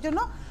বারাসাতের জন্য।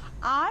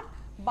 আর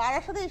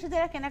বারাসাতে এসে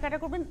যারা কেনাকাটা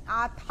করবেন,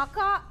 আর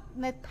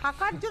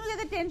থাকার জন্য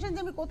যাদের টেনশন যে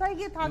আমি কোথায়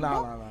গিয়ে থাকবো,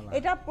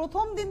 এটা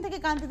প্রথম দিন থেকে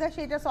কান্তিদা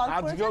সেটা সলভ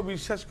করেছে। আজকেও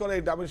বিশ্বাস করে,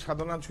 এটা আমি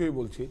সাধনা ছুঁয়ে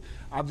বলছি,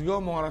 আজকেও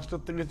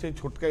মহারাষ্ট্র থেকে সেই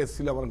ছোটকা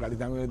এসেছিল আমার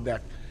গাড়িতে। আমি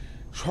দেখ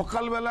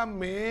সকালবেলা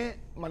মেয়ে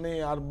মানে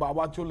আর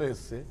বাবা চলে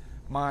এসছে,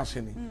 মা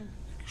আসেনি,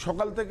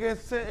 সকাল থেকে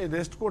এসছে,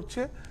 রেস্ট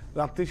করছে,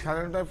 রাত্রি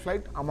 9:30টায়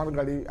ফ্লাইট। আমার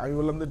গাড়ি, আমি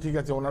বললাম যে ঠিক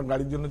আছে, ওনার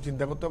গাড়ির জন্য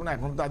চিন্তা করতে হবে না,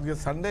 এখন তো আজকে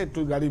সানডে, একটু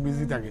গাড়ি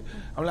বিজি থাকে।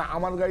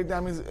 আমার গাড়িতে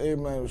আমি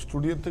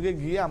স্টুডিও থেকে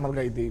গিয়ে আমার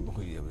গাড়িতেই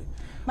হয়ে যাবে।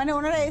 মানে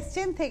ওনারা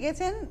এসছেন,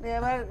 থেকেছেন,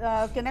 এবার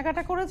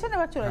কেনাকাটা করেছেন,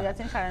 এবার চলে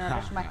যাচ্ছেন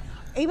 9:30টার সময়।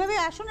 এইভাবে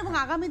আসুন এবং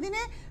আগামী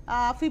দিনে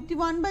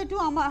 51/2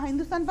 আমার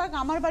হিন্দুস্তান পার্ক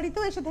আমার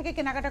বাড়িতেও এসে থেকে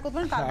কেনাকাটা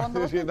করবেন। তার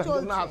বন্দোবস্ত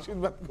চলছে,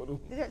 আশীর্বাদ করুন।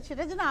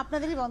 সেটার জন্য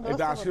আপনাদেরই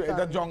বন্দোবস্ত করতে হবে।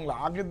 এটা জংলা,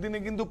 আগের দিনে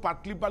কিন্তু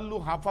পাটলি পাল্লু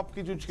হাফ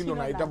কিছু ছিল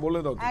না, এটা বলে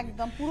দাও।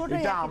 একদম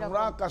পুরোটাই এটা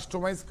আমরা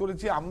কাস্টমাইজ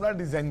করেছি, আমরা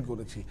ডিজাইন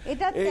করেছি।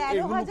 এটা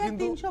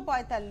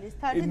 13,345,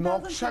 এই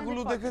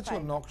নকশাগুলো দেখেছো?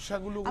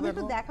 নকশাগুলো আমি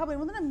একটু দেখাবো, এর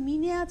মধ্যে না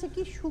মিনে আছে,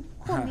 কি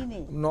সূক্ষ্ম মিনে।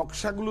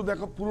 নকশাগুলো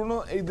দেখো পুরনো,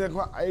 এই দেখো,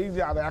 এই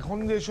যে আর এখন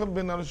যে সব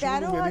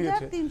বেনারসিগুলো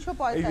বেরিয়েছে,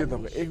 এই যে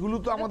দেখো, এগুলো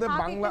তো আমাদের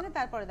বাংলা।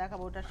 তারপরে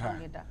দেখাবো ওটার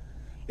সঙ্গে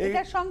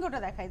এটার সঙ্গে ওটা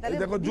দেখাই। তাহলে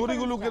দেখো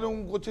জরিগুলো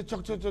কেরকম করছে,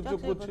 চকচক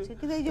করছে,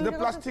 এটা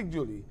প্লাস্টিক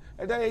জরি,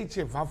 এটা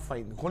ভাব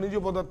ফাইন খনিজ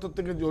পদার্থ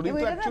থেকে জরি।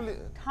 তো অ্যাকচুয়ালি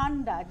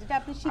ঠান্ডা, যেটা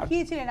আপনি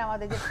শিখিয়েছিলেন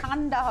আমাদের যে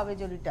ঠান্ডা হবে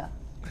জরিটা,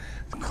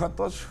 কত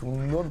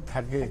সুন্দর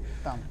থাকে।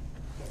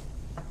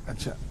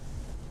 আচ্ছা,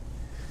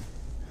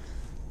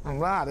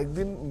 আমরা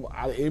আরেকদিন,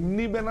 আর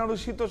এমনি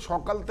বেনারসি তো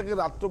সকাল থেকে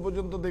রাত্র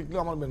পর্যন্ত দেখলে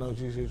আমার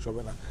বেনারসি শেষ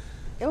হবে না।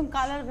 এবং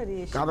কালার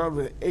ভেরিয়েশন,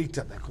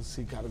 এইটা দেখো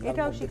শিকার,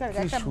 এটাও শিকার,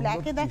 একটা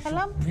ব্ল্যাকে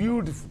দেখালাম,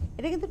 বিউটিফুল।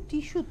 এটা কিন্তু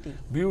টিস্যুতে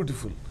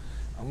বিউটিফুল।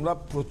 আমরা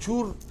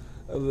প্রচুর,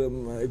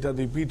 এটা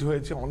রিপিট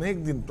হয়েছে অনেক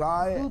দিন,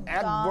 প্রায়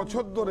 1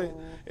 বছর ধরে।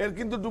 এর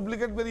কিন্তু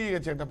ডুপ্লিকেট বেরিয়ে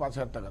গেছে একটা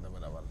 5,000 টাকা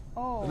দামের, আবার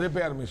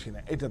রিপেয়ার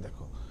মেশিনে। এটা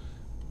দেখো,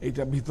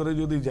 এইটা ভিতরে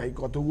যদি যাই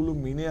কতগুলো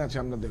মিনে আছে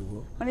আমরা দেখবো।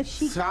 মানে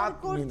শিকার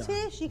করছে,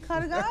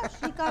 শিকার গাছ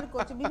শিকার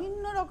করছে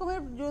বিভিন্ন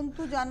রকমের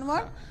জন্তু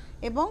জানোয়ার,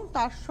 এবং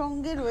তার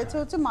সঙ্গে রয়েছে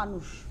হচ্ছে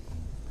মানুষ।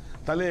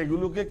 তাহলে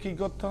এগুলোকে কি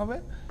করতে হবে?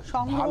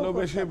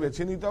 ভালোবেসে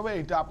বেছে নিতে হবে।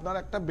 এটা আপনার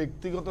একটা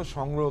ব্যক্তিগত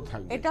সংগ্রহ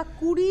থাকবে। এটা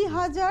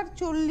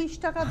 20,040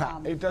 টাকা দাম।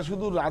 এটা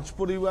শুধু রাজ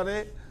পরিবারে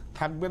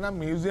থাকবে না,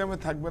 মিউজিয়ামে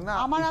থাকবে না,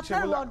 আমার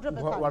আপনার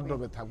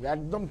ওয়ার্ড্রোবে থাকবে,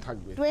 একদম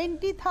থাকবে।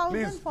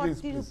 20,040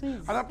 রুপিস।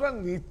 আর আপনারা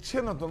নিচ্ছে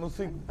না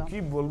তনুশ্রী, কি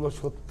বলবো,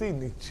 সত্যি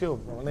নিচ্ছে,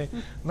 মানে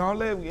না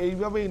হলে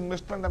এইভাবে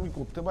ইনভেস্টমেন্ট আমি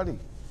করতে পারি।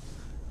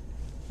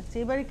 আচ্ছা,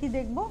 এবারে কি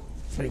দেখবো?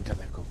 এইটা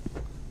দেখো,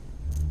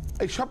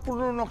 এই সব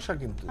পুরনো নকশা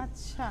কিন্তু।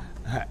 আচ্ছা,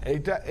 হ্যাঁ,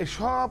 এইটা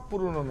সব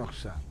পুরনো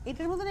নকশা।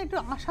 এটার মধ্যে একটু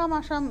আসাম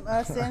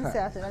সেন্স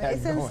আছে, মানে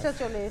এসেন্সটা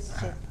চলে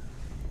এসেছে।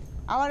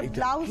 আবার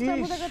ব্লাউজটার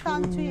মধ্যে একটা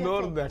তানচুই আছে,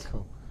 সুন্দর দেখো,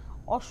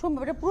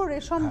 অসম্ভব। এটা পুরো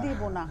রেশম দিয়ে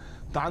বোনা,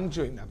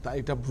 তানচুই না, তা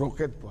এটা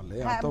ব্রোকেট বলে,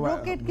 অথবা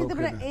ব্রোকেট, কিন্তু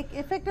মানে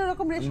এফেক্ট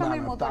এরকম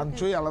রেশমের মতো।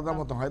 তানচুই আলাদা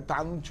মতো হয়।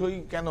 তানচুই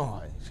কেন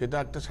হয় সেটা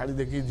একটা শাড়ি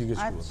দেখিয়ে জিজ্ঞেস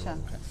করব। আচ্ছা,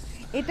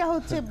 এটা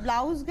হচ্ছে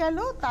ব্লাউজ গেল,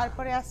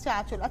 তারপরে আসছে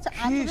আঁচল। আচ্ছা,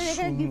 আঁচলের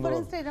এখানে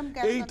ডিফারেন্সটা এরকম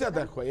কেন? এইটা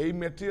দেখো, এই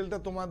ম্যাটেরিয়ালটা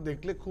তোমার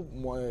দেখলে খুব,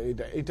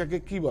 এটাকে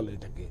কি বলে,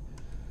 এটাকে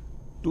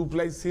 2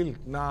 প্লাই সিল্ক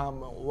না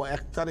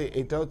একতারে?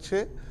 এটা হচ্ছে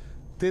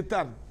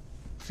তেতার,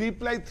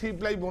 3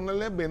 প্লাই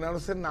বনালে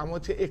বেনারসের নাম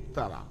হচ্ছে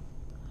একতারা।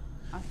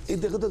 এই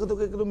দেখো দেখো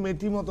দেখো, একটু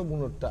মেটি মতো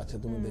বুনটটা আছে,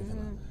 তুমি দেখে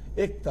না,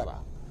 একতারা।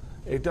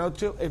 এটা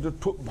হচ্ছে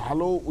একটু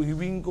ভালো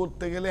উইভিং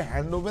করতে গেলে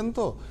হ্যান্ড ওভেন,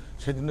 তো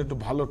সেজন্য একটু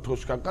ভালো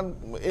ঠোসকা, কারণ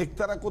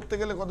একতারা করতে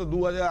গেলে কত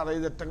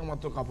 2,000-2,500 টাকা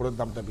মাত্র, কাপড়ের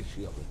দামটা বেশি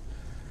হবে।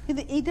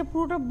 কিন্তু এইটা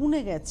পুরোটা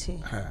বুনে গেছে।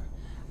 হ্যাঁ,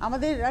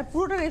 আমাদের আর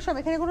পুরোটা রেশম,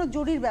 এখানে কোনো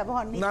জরির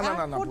ব্যবহার নেই,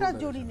 একটা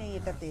জরি নেই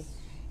এটাতে।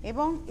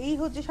 এবং এই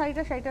হচ্ছে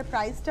শাড়িটার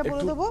প্রাইসটা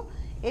বলে দেবো,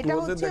 এটা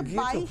হচ্ছে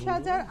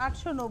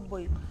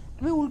 22,890।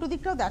 আমি উল্টো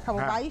দিকটাও দেখাবো,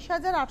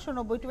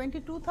 22,890,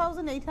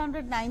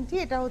 22,890।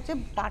 এটা হচ্ছে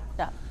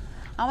পাটটা।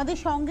 আমাদের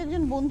সঙ্গে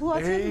একজন বন্ধু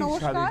আছেন,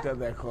 নমস্কার। শাড়িটা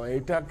দেখো,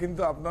 এটা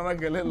কিন্তু আপনারা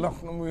গেলে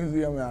লখনৌ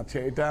মিউজিয়ামে আছে,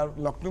 এটা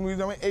লখনৌ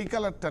মিউজিয়ামে এই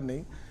কালারটা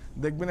নেই,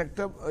 দেখবেন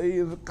একটা এই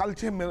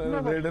কালচে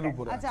রেডের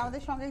উপরে। আচ্ছা,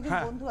 আমাদের সঙ্গে একজন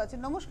বন্ধু আছেন,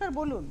 নমস্কার,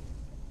 বলুন।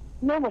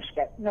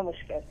 নমস্কার।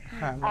 নমস্কার।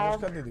 হ্যাঁ,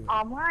 নমস্কার দিদি।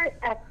 আমার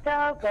একটা,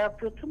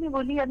 প্রথমে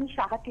বলি আমি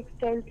সাহা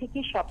টেক্সটাইল থেকে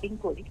শপিং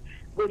করি,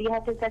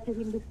 গড়িয়াহাটের কাছে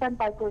হিন্দুস্তান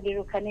পার্ক রোডের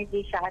ওখানে যে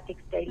সাহা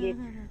টেক্সটাইলের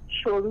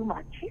শোরুম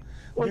আছে।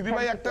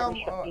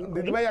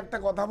 দিদিভাই একটা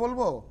কথা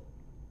বলবো?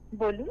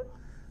 বলুন।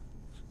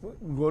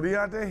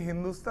 গড়িয়াহাটে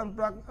হিন্দুস্তান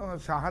পার্ক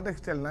সাহা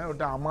টেক্সটাইল নয়,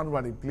 ওটা আমার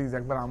বাড়ি, প্লিজ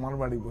একবার আমার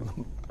বাড়ি বলুন।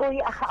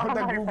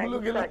 ওটা গুগলে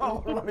গেলে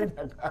আমার বাড়ি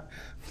দেখা।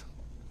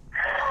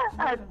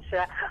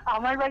 আচ্ছা,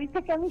 আমার বাড়ি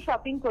থেকে আমি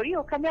শপিং করি,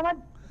 ওখানে আমার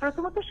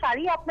প্রথমত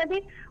শাড়ি,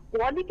 আপনাদের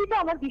কোয়ালিটিটা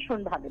আমার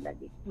ভীষণ ভালো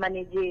লাগে, মানে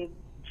যে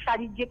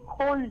শাড়ির যে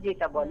খোল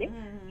যেটা বলে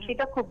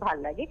সেটা খুব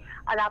ভালো লাগে।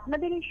 আর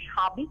আপনাদের এই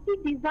সাবেকি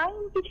ডিজাইন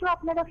কিছু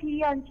আপনারা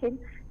ফিরিয়ে আনছেন,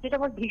 যেটা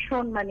আমার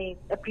ভীষণ মানে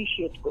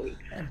অ্যাপ্রিসিয়েট করি।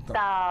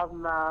 তা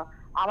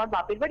আমার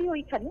বাপের বাড়ি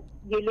ওইখানে,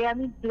 গেলে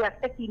আমি দু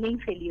একটা কিনেই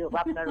ফেলি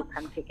আপনার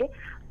ওখান থেকে।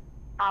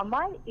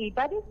 আমার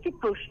এবারের যে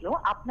প্রশ্ন,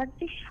 আপনার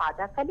যে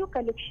সাদা কালো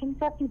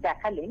কালেকশনটা আপনি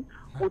দেখালেন,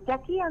 ওটা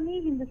কি আমি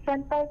হিন্দুস্তান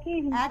পার্কে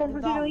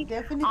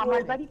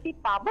আমার বাড়িতে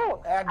পাবো?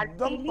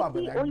 একদম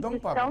পাবেন, একদম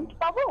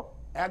পাবো,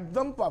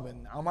 একদম পাবেন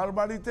আমার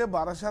বাড়িতে,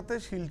 বারাসাতে,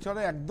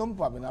 শিলচরে একদম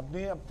পাবেন আপনি।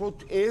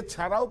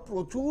 এছাড়াও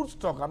প্রচুর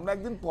স্টক, আমরা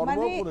একদিন পর্ব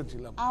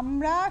করেছিলাম।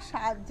 আমরা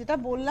যেটা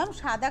বললাম,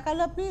 সাদা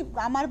কালো আপনি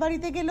আমার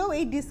বাড়িতে গেলেও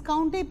এই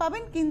ডিসকাউন্টেই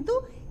পাবেন, কিন্তু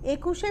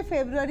 21শে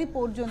ফেব্রুয়ারি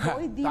পর্যন্ত,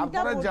 ওই দিনটা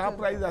যা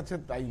প্রাইস আছে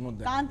তাই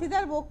মধ্যে।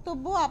 কান্তিদার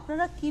বক্তব্য,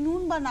 আপনারা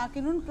কিনুন বা না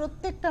কিনুন,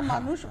 প্রত্যেকটা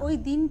মানুষ ওই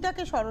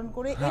দিনটাকে স্মরণ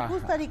করে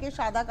 21 তারিখে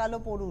সাদা কালো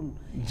পড়ুন।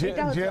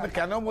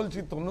 কেন বলছি,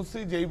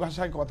 তনুশ্রী যেই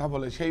ভাষায় কথা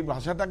বলে সেই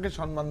ভাষাটাকে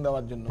সম্মান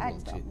দেওয়ার জন্য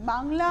বলছি।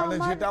 বাংলা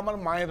যেটা আমার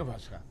মায়ের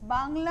ভাষা,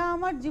 বাংলা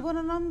আমার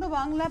জীবনানন্দ,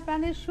 বাংলা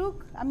প্রাণের সুখ।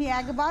 আমি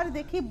একবার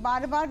দেখি,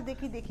 বারবার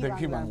দেখি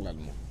বাংলার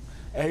মুখ।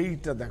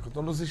 এইটা দেখো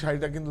তনুশ্রী,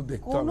 শাড়িটা কিন্তু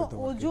দেখতে হবে, কোনো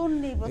ওজন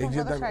নেই। এই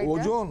যে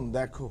ওজন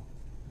দেখো,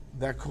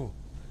 দেখো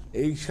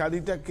এই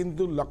শাড়িটা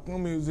কিন্তু লখনৌ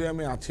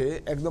মিউজিয়ামে আছে,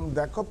 একদম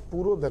দেখো,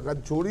 পুরো দেখা,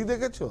 জড়ি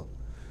দেখেছো,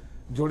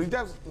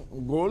 জড়িটা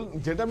গোল,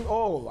 যেটা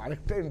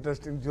আরেকটা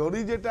ইন্টারেস্টিং,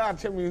 জড়ি যেটা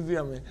আছে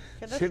মিউজিয়ামে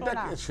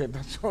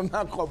সেটা সোনা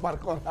কভার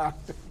করা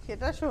আছে,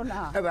 সেটা সোনা,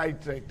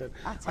 রাইট।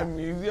 আর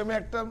মিউজিয়ামে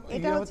একটা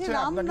হচ্ছে,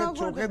 আপনাকে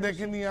চোখে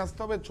দেখে নিয়ে আসতে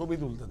হবে, ছবি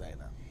তুলতে দেয়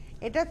না।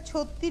 এটা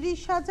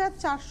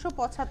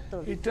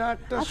 36,475। এটা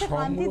একটা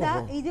সংগ্রহ।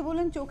 এই যে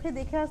বলেন চোখে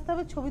দেখে আসতে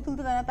হবে, ছবি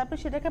তুলতে দেয় না, তারপর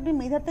সেটাকে আপনি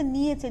মেধাতে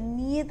নিয়েছেন,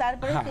 নিয়ে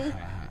তারপরে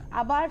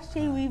আবার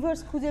সেই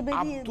উইভার্স খুঁজে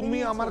বেরিয়ে। তুমি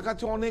আমার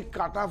কাছে অনেক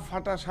কাটা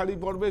ফাটা শাড়ি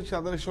পরবে,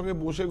 তাদের সঙ্গে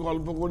বসে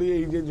গল্প করি,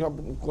 এই যে সব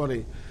করে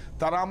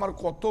তারা, আমার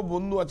কত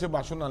বন্ধু আছে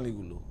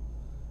বাসনালীগুলো,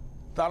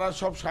 তারা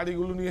সব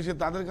শাড়িগুলো নিয়ে এসে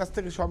তাদের কাছ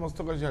থেকে সমস্ত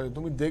শাড়ি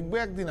তুমি দেখবে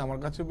একদিন আমার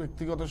কাছে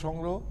ব্যক্তিগত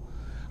সংগ্রহ।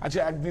 আচ্ছা,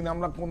 একদিন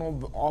আমরা কোনো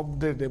অফ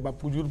ডেটে বা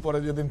পুজোর পরে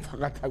যেদিন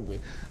ফাঁকা থাকবে,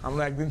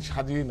 আমরা একদিন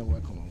সাজিয়ে নেবো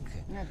এখন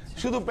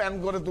শুধু প্যান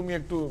করে, তুমি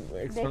একটু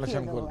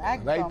এক্সপ্লেনেশন করবে,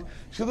 রাইট?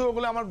 শুধু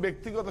ওগুলো আমার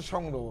ব্যক্তিগত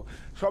সংগ্রহ।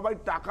 সবাই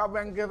টাকা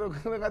ব্যাংকের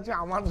কাছে,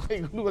 আমার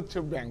এগুলো হচ্ছে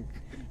ব্যাংক।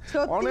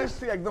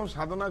 অনেস্টলি একদম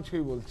সাধনা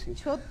ছুঁই বলছি।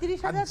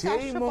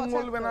 যেই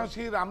মঙ্গল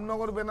বেনারসি,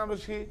 রামনগর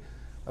বেনারসি,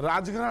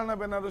 রাজঘরানা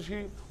বেনারসি,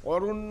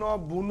 অরণ্য,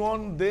 বুনন,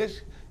 দেশ,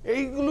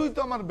 এইগুলোই তো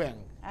আমার ব্যাংক।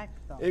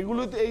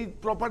 এগুলো তো, এই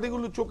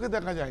প্রপার্টিগুলো চোখে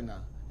দেখা যায় না,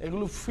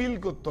 এগুলো ফিল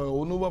করতে হয়,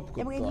 অনুভব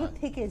করতে হয়, এগুলো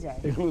থেকে যায়,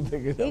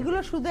 এগুলো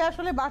শুধু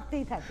আসলে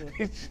বাড়তেই থাকে।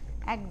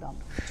 একদম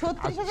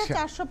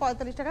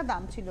 36,445 টাকা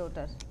দাম ছিল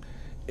ওটার।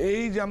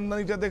 এই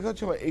জামদানিটা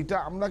দেখেছো, এইটা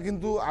আমরা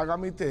কিন্তু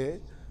আগামীতে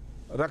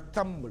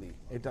রক্তাম্বরী,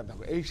 এটা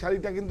দেখো, এই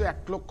শাড়িটা কিন্তু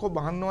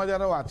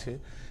 1,52,000-ও আছে,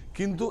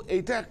 কিন্তু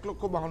এইটা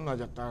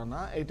 1,52,000 টাকা না,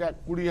 এটা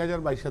 20,000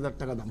 22,000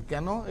 টাকা দাম।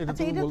 কেন? এটা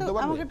তুমি বলতে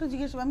পারবে? আমাকে একটু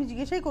আমি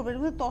জিজ্ঞাসাই করব, এর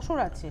মধ্যে তসর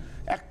আছে,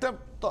 একটা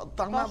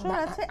টানা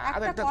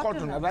আর একটা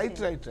কটন, রাইট,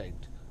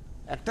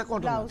 একটা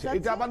কটন আছে,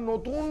 এটা আবার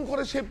নতুন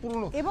করে সে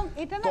পুরনো, এবং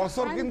এটা না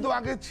তসর কিন্তু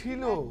আগে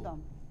ছিল একদম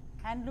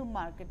হ্যান্ডলুম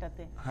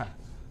মার্কেটাতে। হ্যাঁ,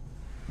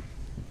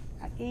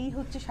 আর এই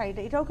হচ্ছে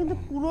শাড়িটা, এটাও কিন্তু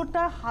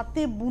পুরোটা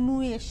হাতে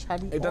বুনুয়ের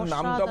শাড়ি। এটার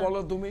নামটা বলো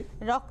তুমি।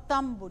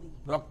 রক্তাম্বরী।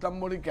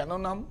 রক্তাম্বরী কেন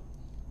নাম?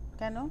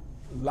 কেন?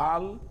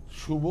 লাল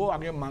শুভ,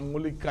 আগে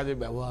মাঙ্গলিক কাজে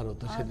ব্যবহার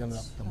হতো, সেজন্য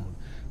রক্তাম্বরী।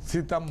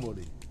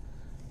 সীতাম্বরী,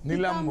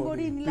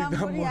 নীলাম্বরী,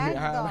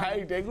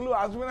 রাইট। এগুলো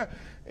আসবে না,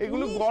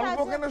 এগুলো গল্প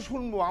কেন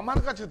শুনবো, আমার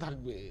কাছে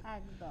থাকবে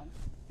একদম।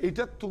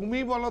 এটা তুমি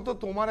বলো তো,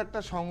 তোমার একটা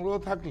সংগ্রহ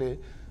থাকলে,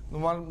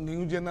 তোমার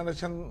নিউ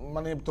জেনারেশন,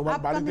 মানে তোমার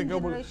বাড়ি থেকে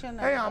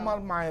এই আমার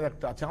মায়ের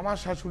একটা আছে, আমার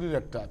শাশুড়ির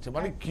একটা আছে,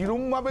 মানে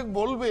কিরম ভাবে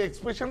বলবে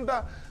এক্সপ্রেশনটা,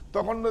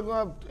 তখন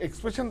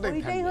এক্সপ্রেশনটাই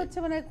ওইটাই হচ্ছে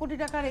মানে কোটি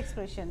টাকার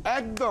এক্সপ্রেশন।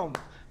 একদম।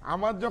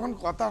 আমার যখন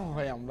কথা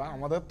হয়,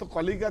 আমাদের তো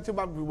কলিগ আছে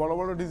বা বড়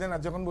বড়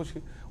ডিজাইনার, যখন বসি,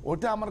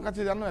 ওটা আমার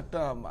কাছে জানো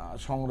একটা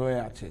সংগ্রহে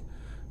আছে,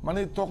 মানে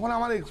তখন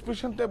আমার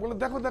এক্সপ্রেশনটাই বলে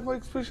দেখো দেখো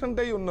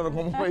এক্সপ্রেশনটাই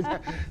অন্যরকম হয়ে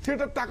যায়,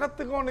 সেটা টাকার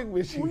থেকে অনেক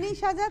বেশি।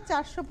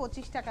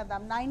 19,425 টাকা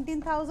দাম,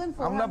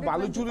 19,425। আমরা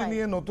বালুচুরি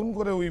নিয়ে নতুন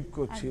করে উইপ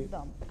করছি।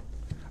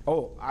 ও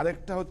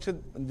আরেকটা হচ্ছে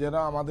যারা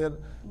আমাদের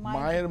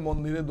মায়ের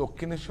মন্দিরে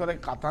দক্ষিণেশ্বরে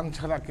কাতান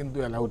ছাড়া কিন্তু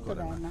অ্যালাউ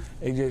করে না,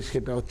 এই যে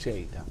সেটা হচ্ছে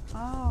এইটা।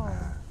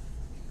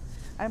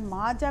 আর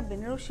মা যা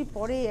বেনারসি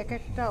পরে এক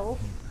একটা ও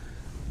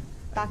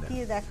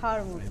তাকিয়ে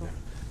দেখার মতো।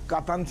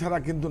 কাতান ছাড়া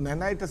কিন্তু নেয়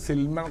না, এটা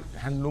সিলমার্ক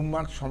হ্যান্ডলুম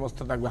মার্ক সমস্ত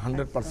থাকবে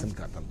 100%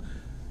 কাতান।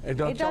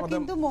 এটা হচ্ছে আমাদের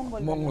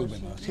মঙ্গল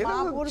বেনারসি। সেটা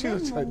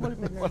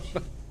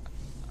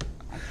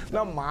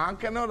না মা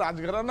কেন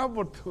রাজঘরানাও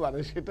পড়তে পারে,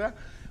 সেটা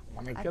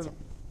অনেকের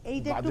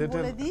এইটা একটু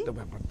বলে দিই,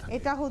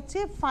 এটা হচ্ছে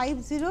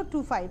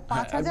 5025,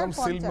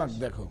 5050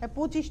 দেখো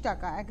 25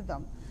 টাকা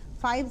একদম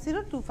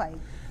 5025।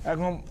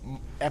 এখন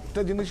একটা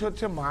জিনিস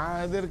হচ্ছে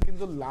মায়েদের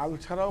কিন্তু লাল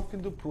ছাড়াও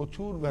কিন্তু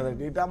প্রচুর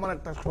ভ্যারাইটি, এটা আমার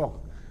একটা শখ।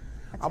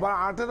 আবার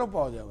আর্টেরও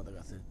পাওয়া যায় আমাদের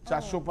কাছে,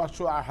 400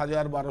 500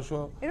 1000 1200।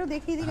 এরও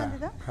দেখিয়ে দিই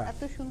দাদা,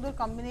 এত সুন্দর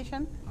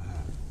কম্বিনেশন।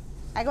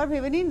 একবার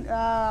ভেবে নিন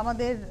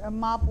আমাদের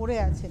মা পরে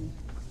আছেন।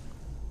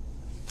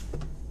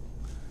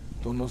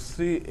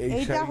 তনুশ্রী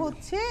এইটা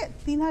হচ্ছে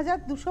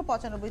 3295,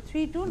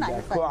 3295।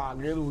 দেখো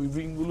আগের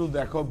উইভিং গুলো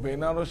দেখো,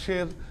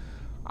 বেনারসের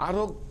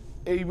আরো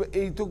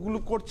এই তো গুলো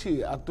করছি।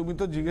 আর তুমি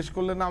তো জিজ্ঞেস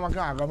করলে না আমাকে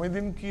আগামী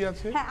দিন কি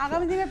আছে। হ্যাঁ,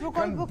 আগামী দিনের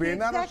প্রকল্প কি?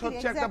 বেনারস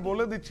হচ্ছে একটা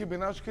বলে দিচ্ছি,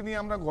 বেনারসকে নিয়ে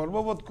আমরা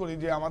গর্ববোধ করি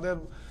যে আমাদের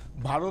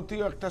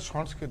ভারতীয় একটা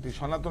সংস্কৃতি,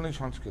 সনাতনী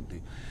সংস্কৃতি।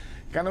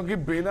 কেন কি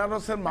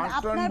বেনারসের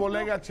মাস্টার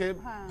বলে গেছে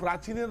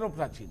প্রাচীনেরও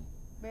প্রাচীন,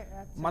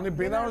 মানে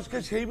বেনারসকে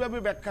সেইভাবে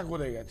ব্যাখ্যা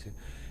করে গেছে।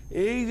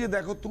 এই যে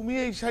দেখো তুমি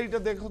এই শাড়িটা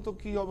দেখো তো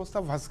কি অবস্থা,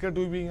 ভাস্কেট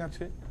উইভিং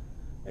আছে।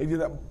 এই যে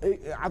এই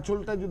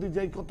আঁচলটা যদি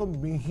যাই কত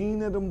মিহিন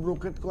এরকম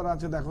ব্রোকেট করা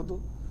আছে দেখো তো,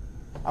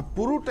 আর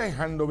পুরোটাই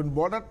হ্যান্ড ওভেন।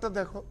 বর্ডারটা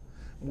দেখো,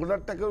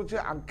 বর্ডারটাকে হচ্ছে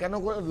কেন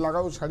করে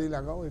লাগাও, শাড়ি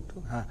লাগাও একটু।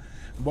 হ্যাঁ,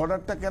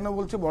 বর্ডারটা কেন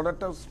বলছে,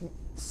 বর্ডারটা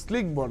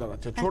স্লিক বর্ডার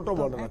আছে, ছোট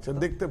বর্ডার আছে,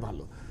 দেখতে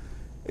ভালো।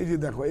 এই যে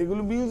দেখো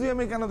এগুলো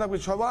মিউজিয়ামে কেন থাকবে,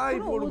 সবাই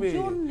পড়বে।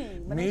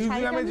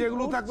 মিউজিয়ামে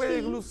যেগুলো থাকবে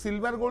এগুলো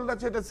সিলভার গোল্ড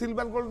আছে, এটা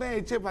সিলভার গোল্ড নেই,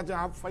 এইচএফ আছে,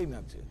 হাফ ফাইন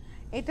আছে।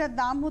 এটার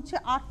দাম হচ্ছে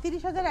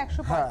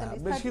 38,145,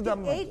 বেশি দাম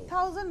না,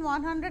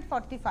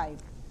 8145।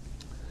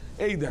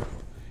 এই দেখো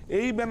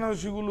এই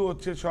বেনারসিগুলো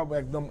হচ্ছে সব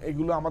একদম,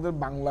 এগুলো আমাদের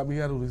বাংলা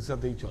বিহার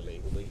উড়িষ্যাতেই চলে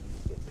এগুলোই।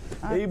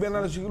 এই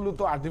বেনারসিগুলো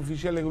তো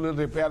আর্টিফিশিয়াল, এগুলো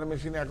রিপেয়ার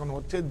মেশিনে এখন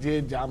হচ্ছে, যে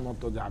যা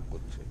মতো যা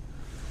করছে।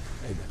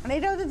 মানে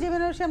এটা হচ্ছে যে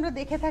বেনারসি আমরা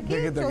দেখে থাকি,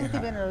 চলতি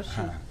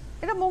বেনারসি।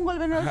 এটা মঙ্গল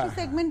বেনারসি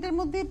সেগমেন্টের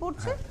মধ্যেই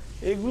পড়ছে।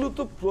 এগুলো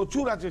তো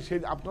প্রচুর আছে। সেই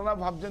আপনারা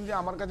ভাবছেন যে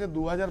আমার কাছে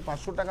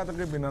 2500 টাকা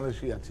থেকে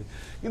বেনারসি আছে,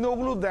 কিন্তু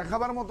ওগুলো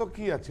দেখাবার মতো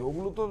কি আছে,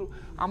 ওগুলো তো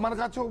আমার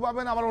কাছেও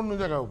পাবেন, আবার অন্য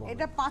জায়গায়ও পাবেন।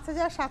 এটা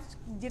 5700,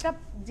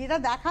 যেটা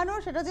দেখানো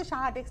সেটা হচ্ছে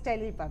সাহা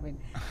টেক্সটাইলেই পাবেন,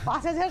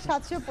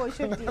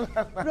 5765।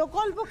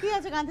 প্রকল্প কি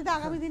আছে গান্ধীতে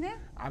আগামী দিনে?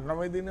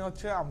 আগামী দিনে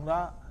হচ্ছে আমরা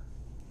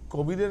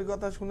কবিরের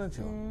কথা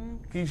শুনেছো?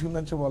 কি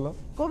শুনেছো বলো?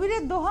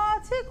 কবিরের দোহা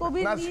আছে।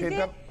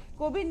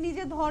 কবির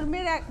নিজে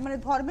ধর্মের মানে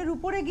ধর্মের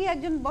উপরে গিয়ে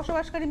একজন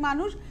বসবাসকারী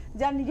মানুষ,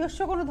 যার নিজস্ব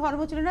কোনো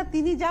ধর্ম ছিল না,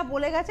 তিনি যা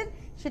বলে গেছেন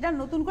সেটা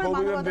নতুন করে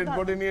ডেড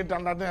বডি নিয়ে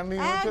টানাটানি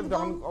হয়েছে,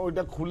 তখন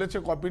ওইটা খুলেছে,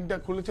 কপিনটা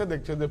খুলেছে,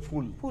 দেখছে যে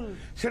ফুল।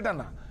 সেটা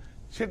না,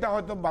 সেটা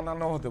হয়তো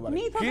বানানো হতে পারে,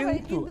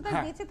 কিন্তু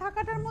বেঁচে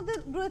থাকাটার মধ্যে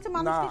রয়েছে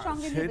মানুষকে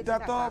সঙ্গে নিয়ে। সেটা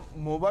তো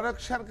মোবারক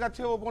শাহর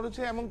কাছে ও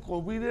পড়েছে। এবং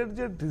কবিরের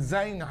যে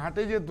ডিজাইন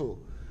হাটে যেত,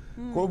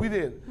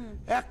 কবিরের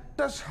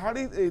একটা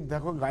শাড়ি, এই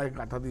দেখো গায়ে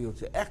কাঁথা দিয়ে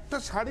হচ্ছে, একটা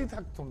শাড়ি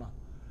থাকতো না।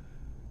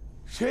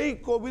 সেই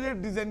কবিরের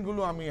ডিজাইন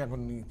গুলো আমি এখন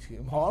নিয়েছি,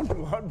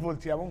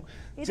 বলছি, এবং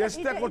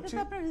চেষ্টা করছি।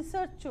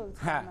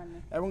 হ্যাঁ,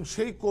 এবং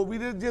সেই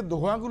কবিরের যে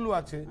দোহাগুলো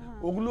আছে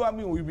ওগুলো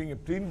আমি উইভিং এ,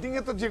 প্রিন্টিং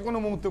এ তো যে কোনো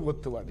মুহূর্তে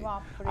করতে পারি।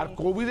 আর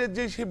কবিরের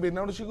যে সেই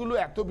বেনারসি গুলো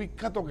এত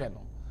বিখ্যাত কেন,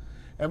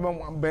 এবং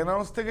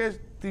বেনারস থেকে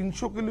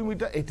 300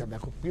 কিলোমিটার, এটা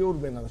দেখো পিওর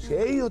বেনারসি।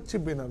 এই হচ্ছে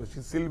বেনারসি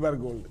সিলভার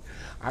গোল্ড।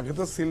 আগে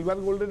তো সিলভার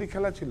গোল্ডেরই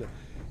খেলা ছিল।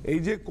 এই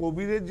যে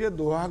কবিরের যে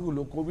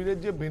দোহাগুলো, কবিরের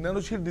যে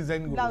বেনারসির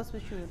ডিজাইনগুলো,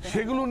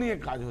 সেগুলো নিয়ে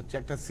কাজ হচ্ছে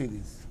একটা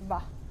সিরিজ।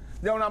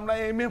 যেমন আমরা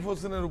এমএফ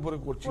হোসেনের উপরে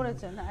করছি।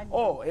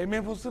 ও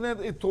এমএফ হোসেনের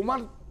তোমার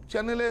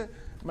চ্যানেলে,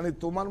 মানে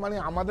তোমার মানে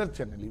আমাদের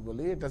চ্যানেলই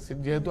বলি এটা,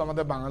 যেহেতু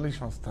আমাদের বাঙালি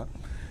সংস্থা,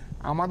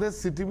 আমাদের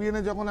CTVN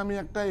এ যখন আমি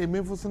একটা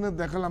এমএফ হোসেনের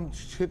দেখালাম,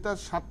 সেটা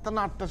 7টা না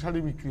 8টা শাড়ি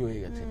বিক্রি হয়ে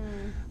গেছে।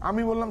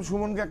 আমি বললাম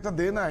সুমনকে একটা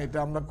দে না, এটা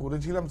আমরা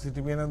করেছিলাম,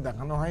 CTVN এ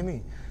দেখানো হয়নি।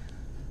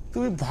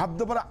 তুমি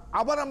ভাবতে পারো,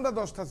 আবার আমরা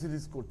 10টা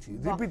সিরিজ করছি,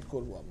 রিপিট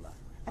করবো আমরা,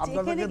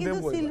 আপনাদেরকে দেব।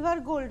 সিলভার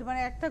গোল্ড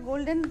মানে একটা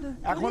গোল্ডেন,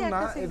 এখন না,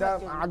 এটা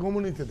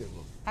আগমনীতে দেব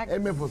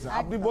এমএফ হোসেন।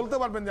 আপনি বলতে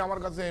পারবেন যে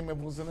আমার কাছে এমএফ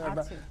হোসেনের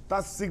একটা,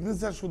 তার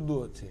সিগনেচার শুদ্ধ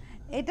হচ্ছে।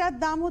 এটার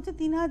দাম হচ্ছে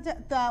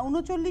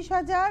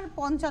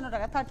 39,055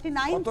 টাকা,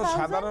 39,000। কত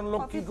সাধারণ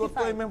লোক কি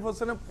করতো, এমএফ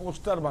হোসেনের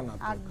পোস্টার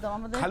বানাতো,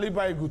 খালি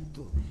পায়ে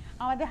ঘুরতো।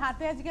 আমাদের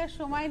হাতে আজকে আর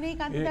সময় নেই,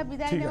 কান্তিটা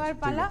বিদায় নেওয়ার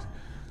পালা।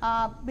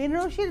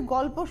 বেনারসির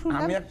গল্প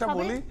শুনলাম। আমি একটা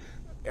বলি,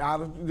 আর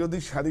যদি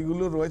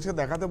শাড়িগুলো রয়েছে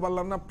দেখাতে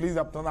পারলাম না, প্লিজ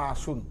আপনারা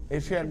আসুন,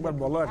 এসে একবার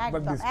বলো,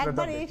 একবার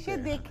ডিসপ্লেটা এসে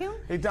দেখেও,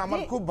 এটা আমার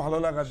খুব ভালো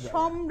লাগা যায়।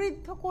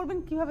 সমৃদ্ধ করবেন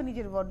কিভাবে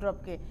নিজের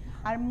ওয়ার্ড্রপকে।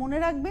 আর মনে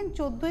রাখবেন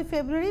 14ই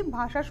ফেব্রুয়ারি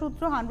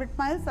ভাষাসূত্র 100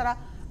 মাইলস তারা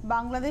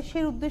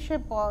বাংলাদেশের উদ্দেশ্যে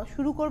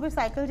শুরু করবে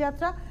সাইকেল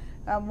যাত্রা।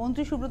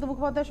 মন্ত্রী সুব্রত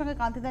মুখোপাধ্যায়ের সঙ্গে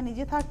কান্তিদা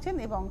নিজে থাকছেন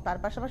এবং তার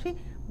পাশাপাশি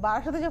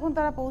বারাসাতে যখন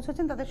তারা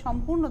পৌঁছেছেন তাদের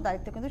সম্পূর্ণ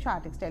দায়িত্ব কিন্তু সাহা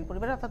টেক্সটাইল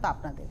পরিবার অর্থাৎ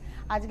আপনাদের।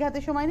 আজকে হাতে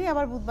সময় নেই,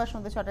 আবার বুধবার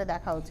সন্ধ্যে 6টায়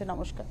দেখা হচ্ছে।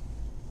 নমস্কার।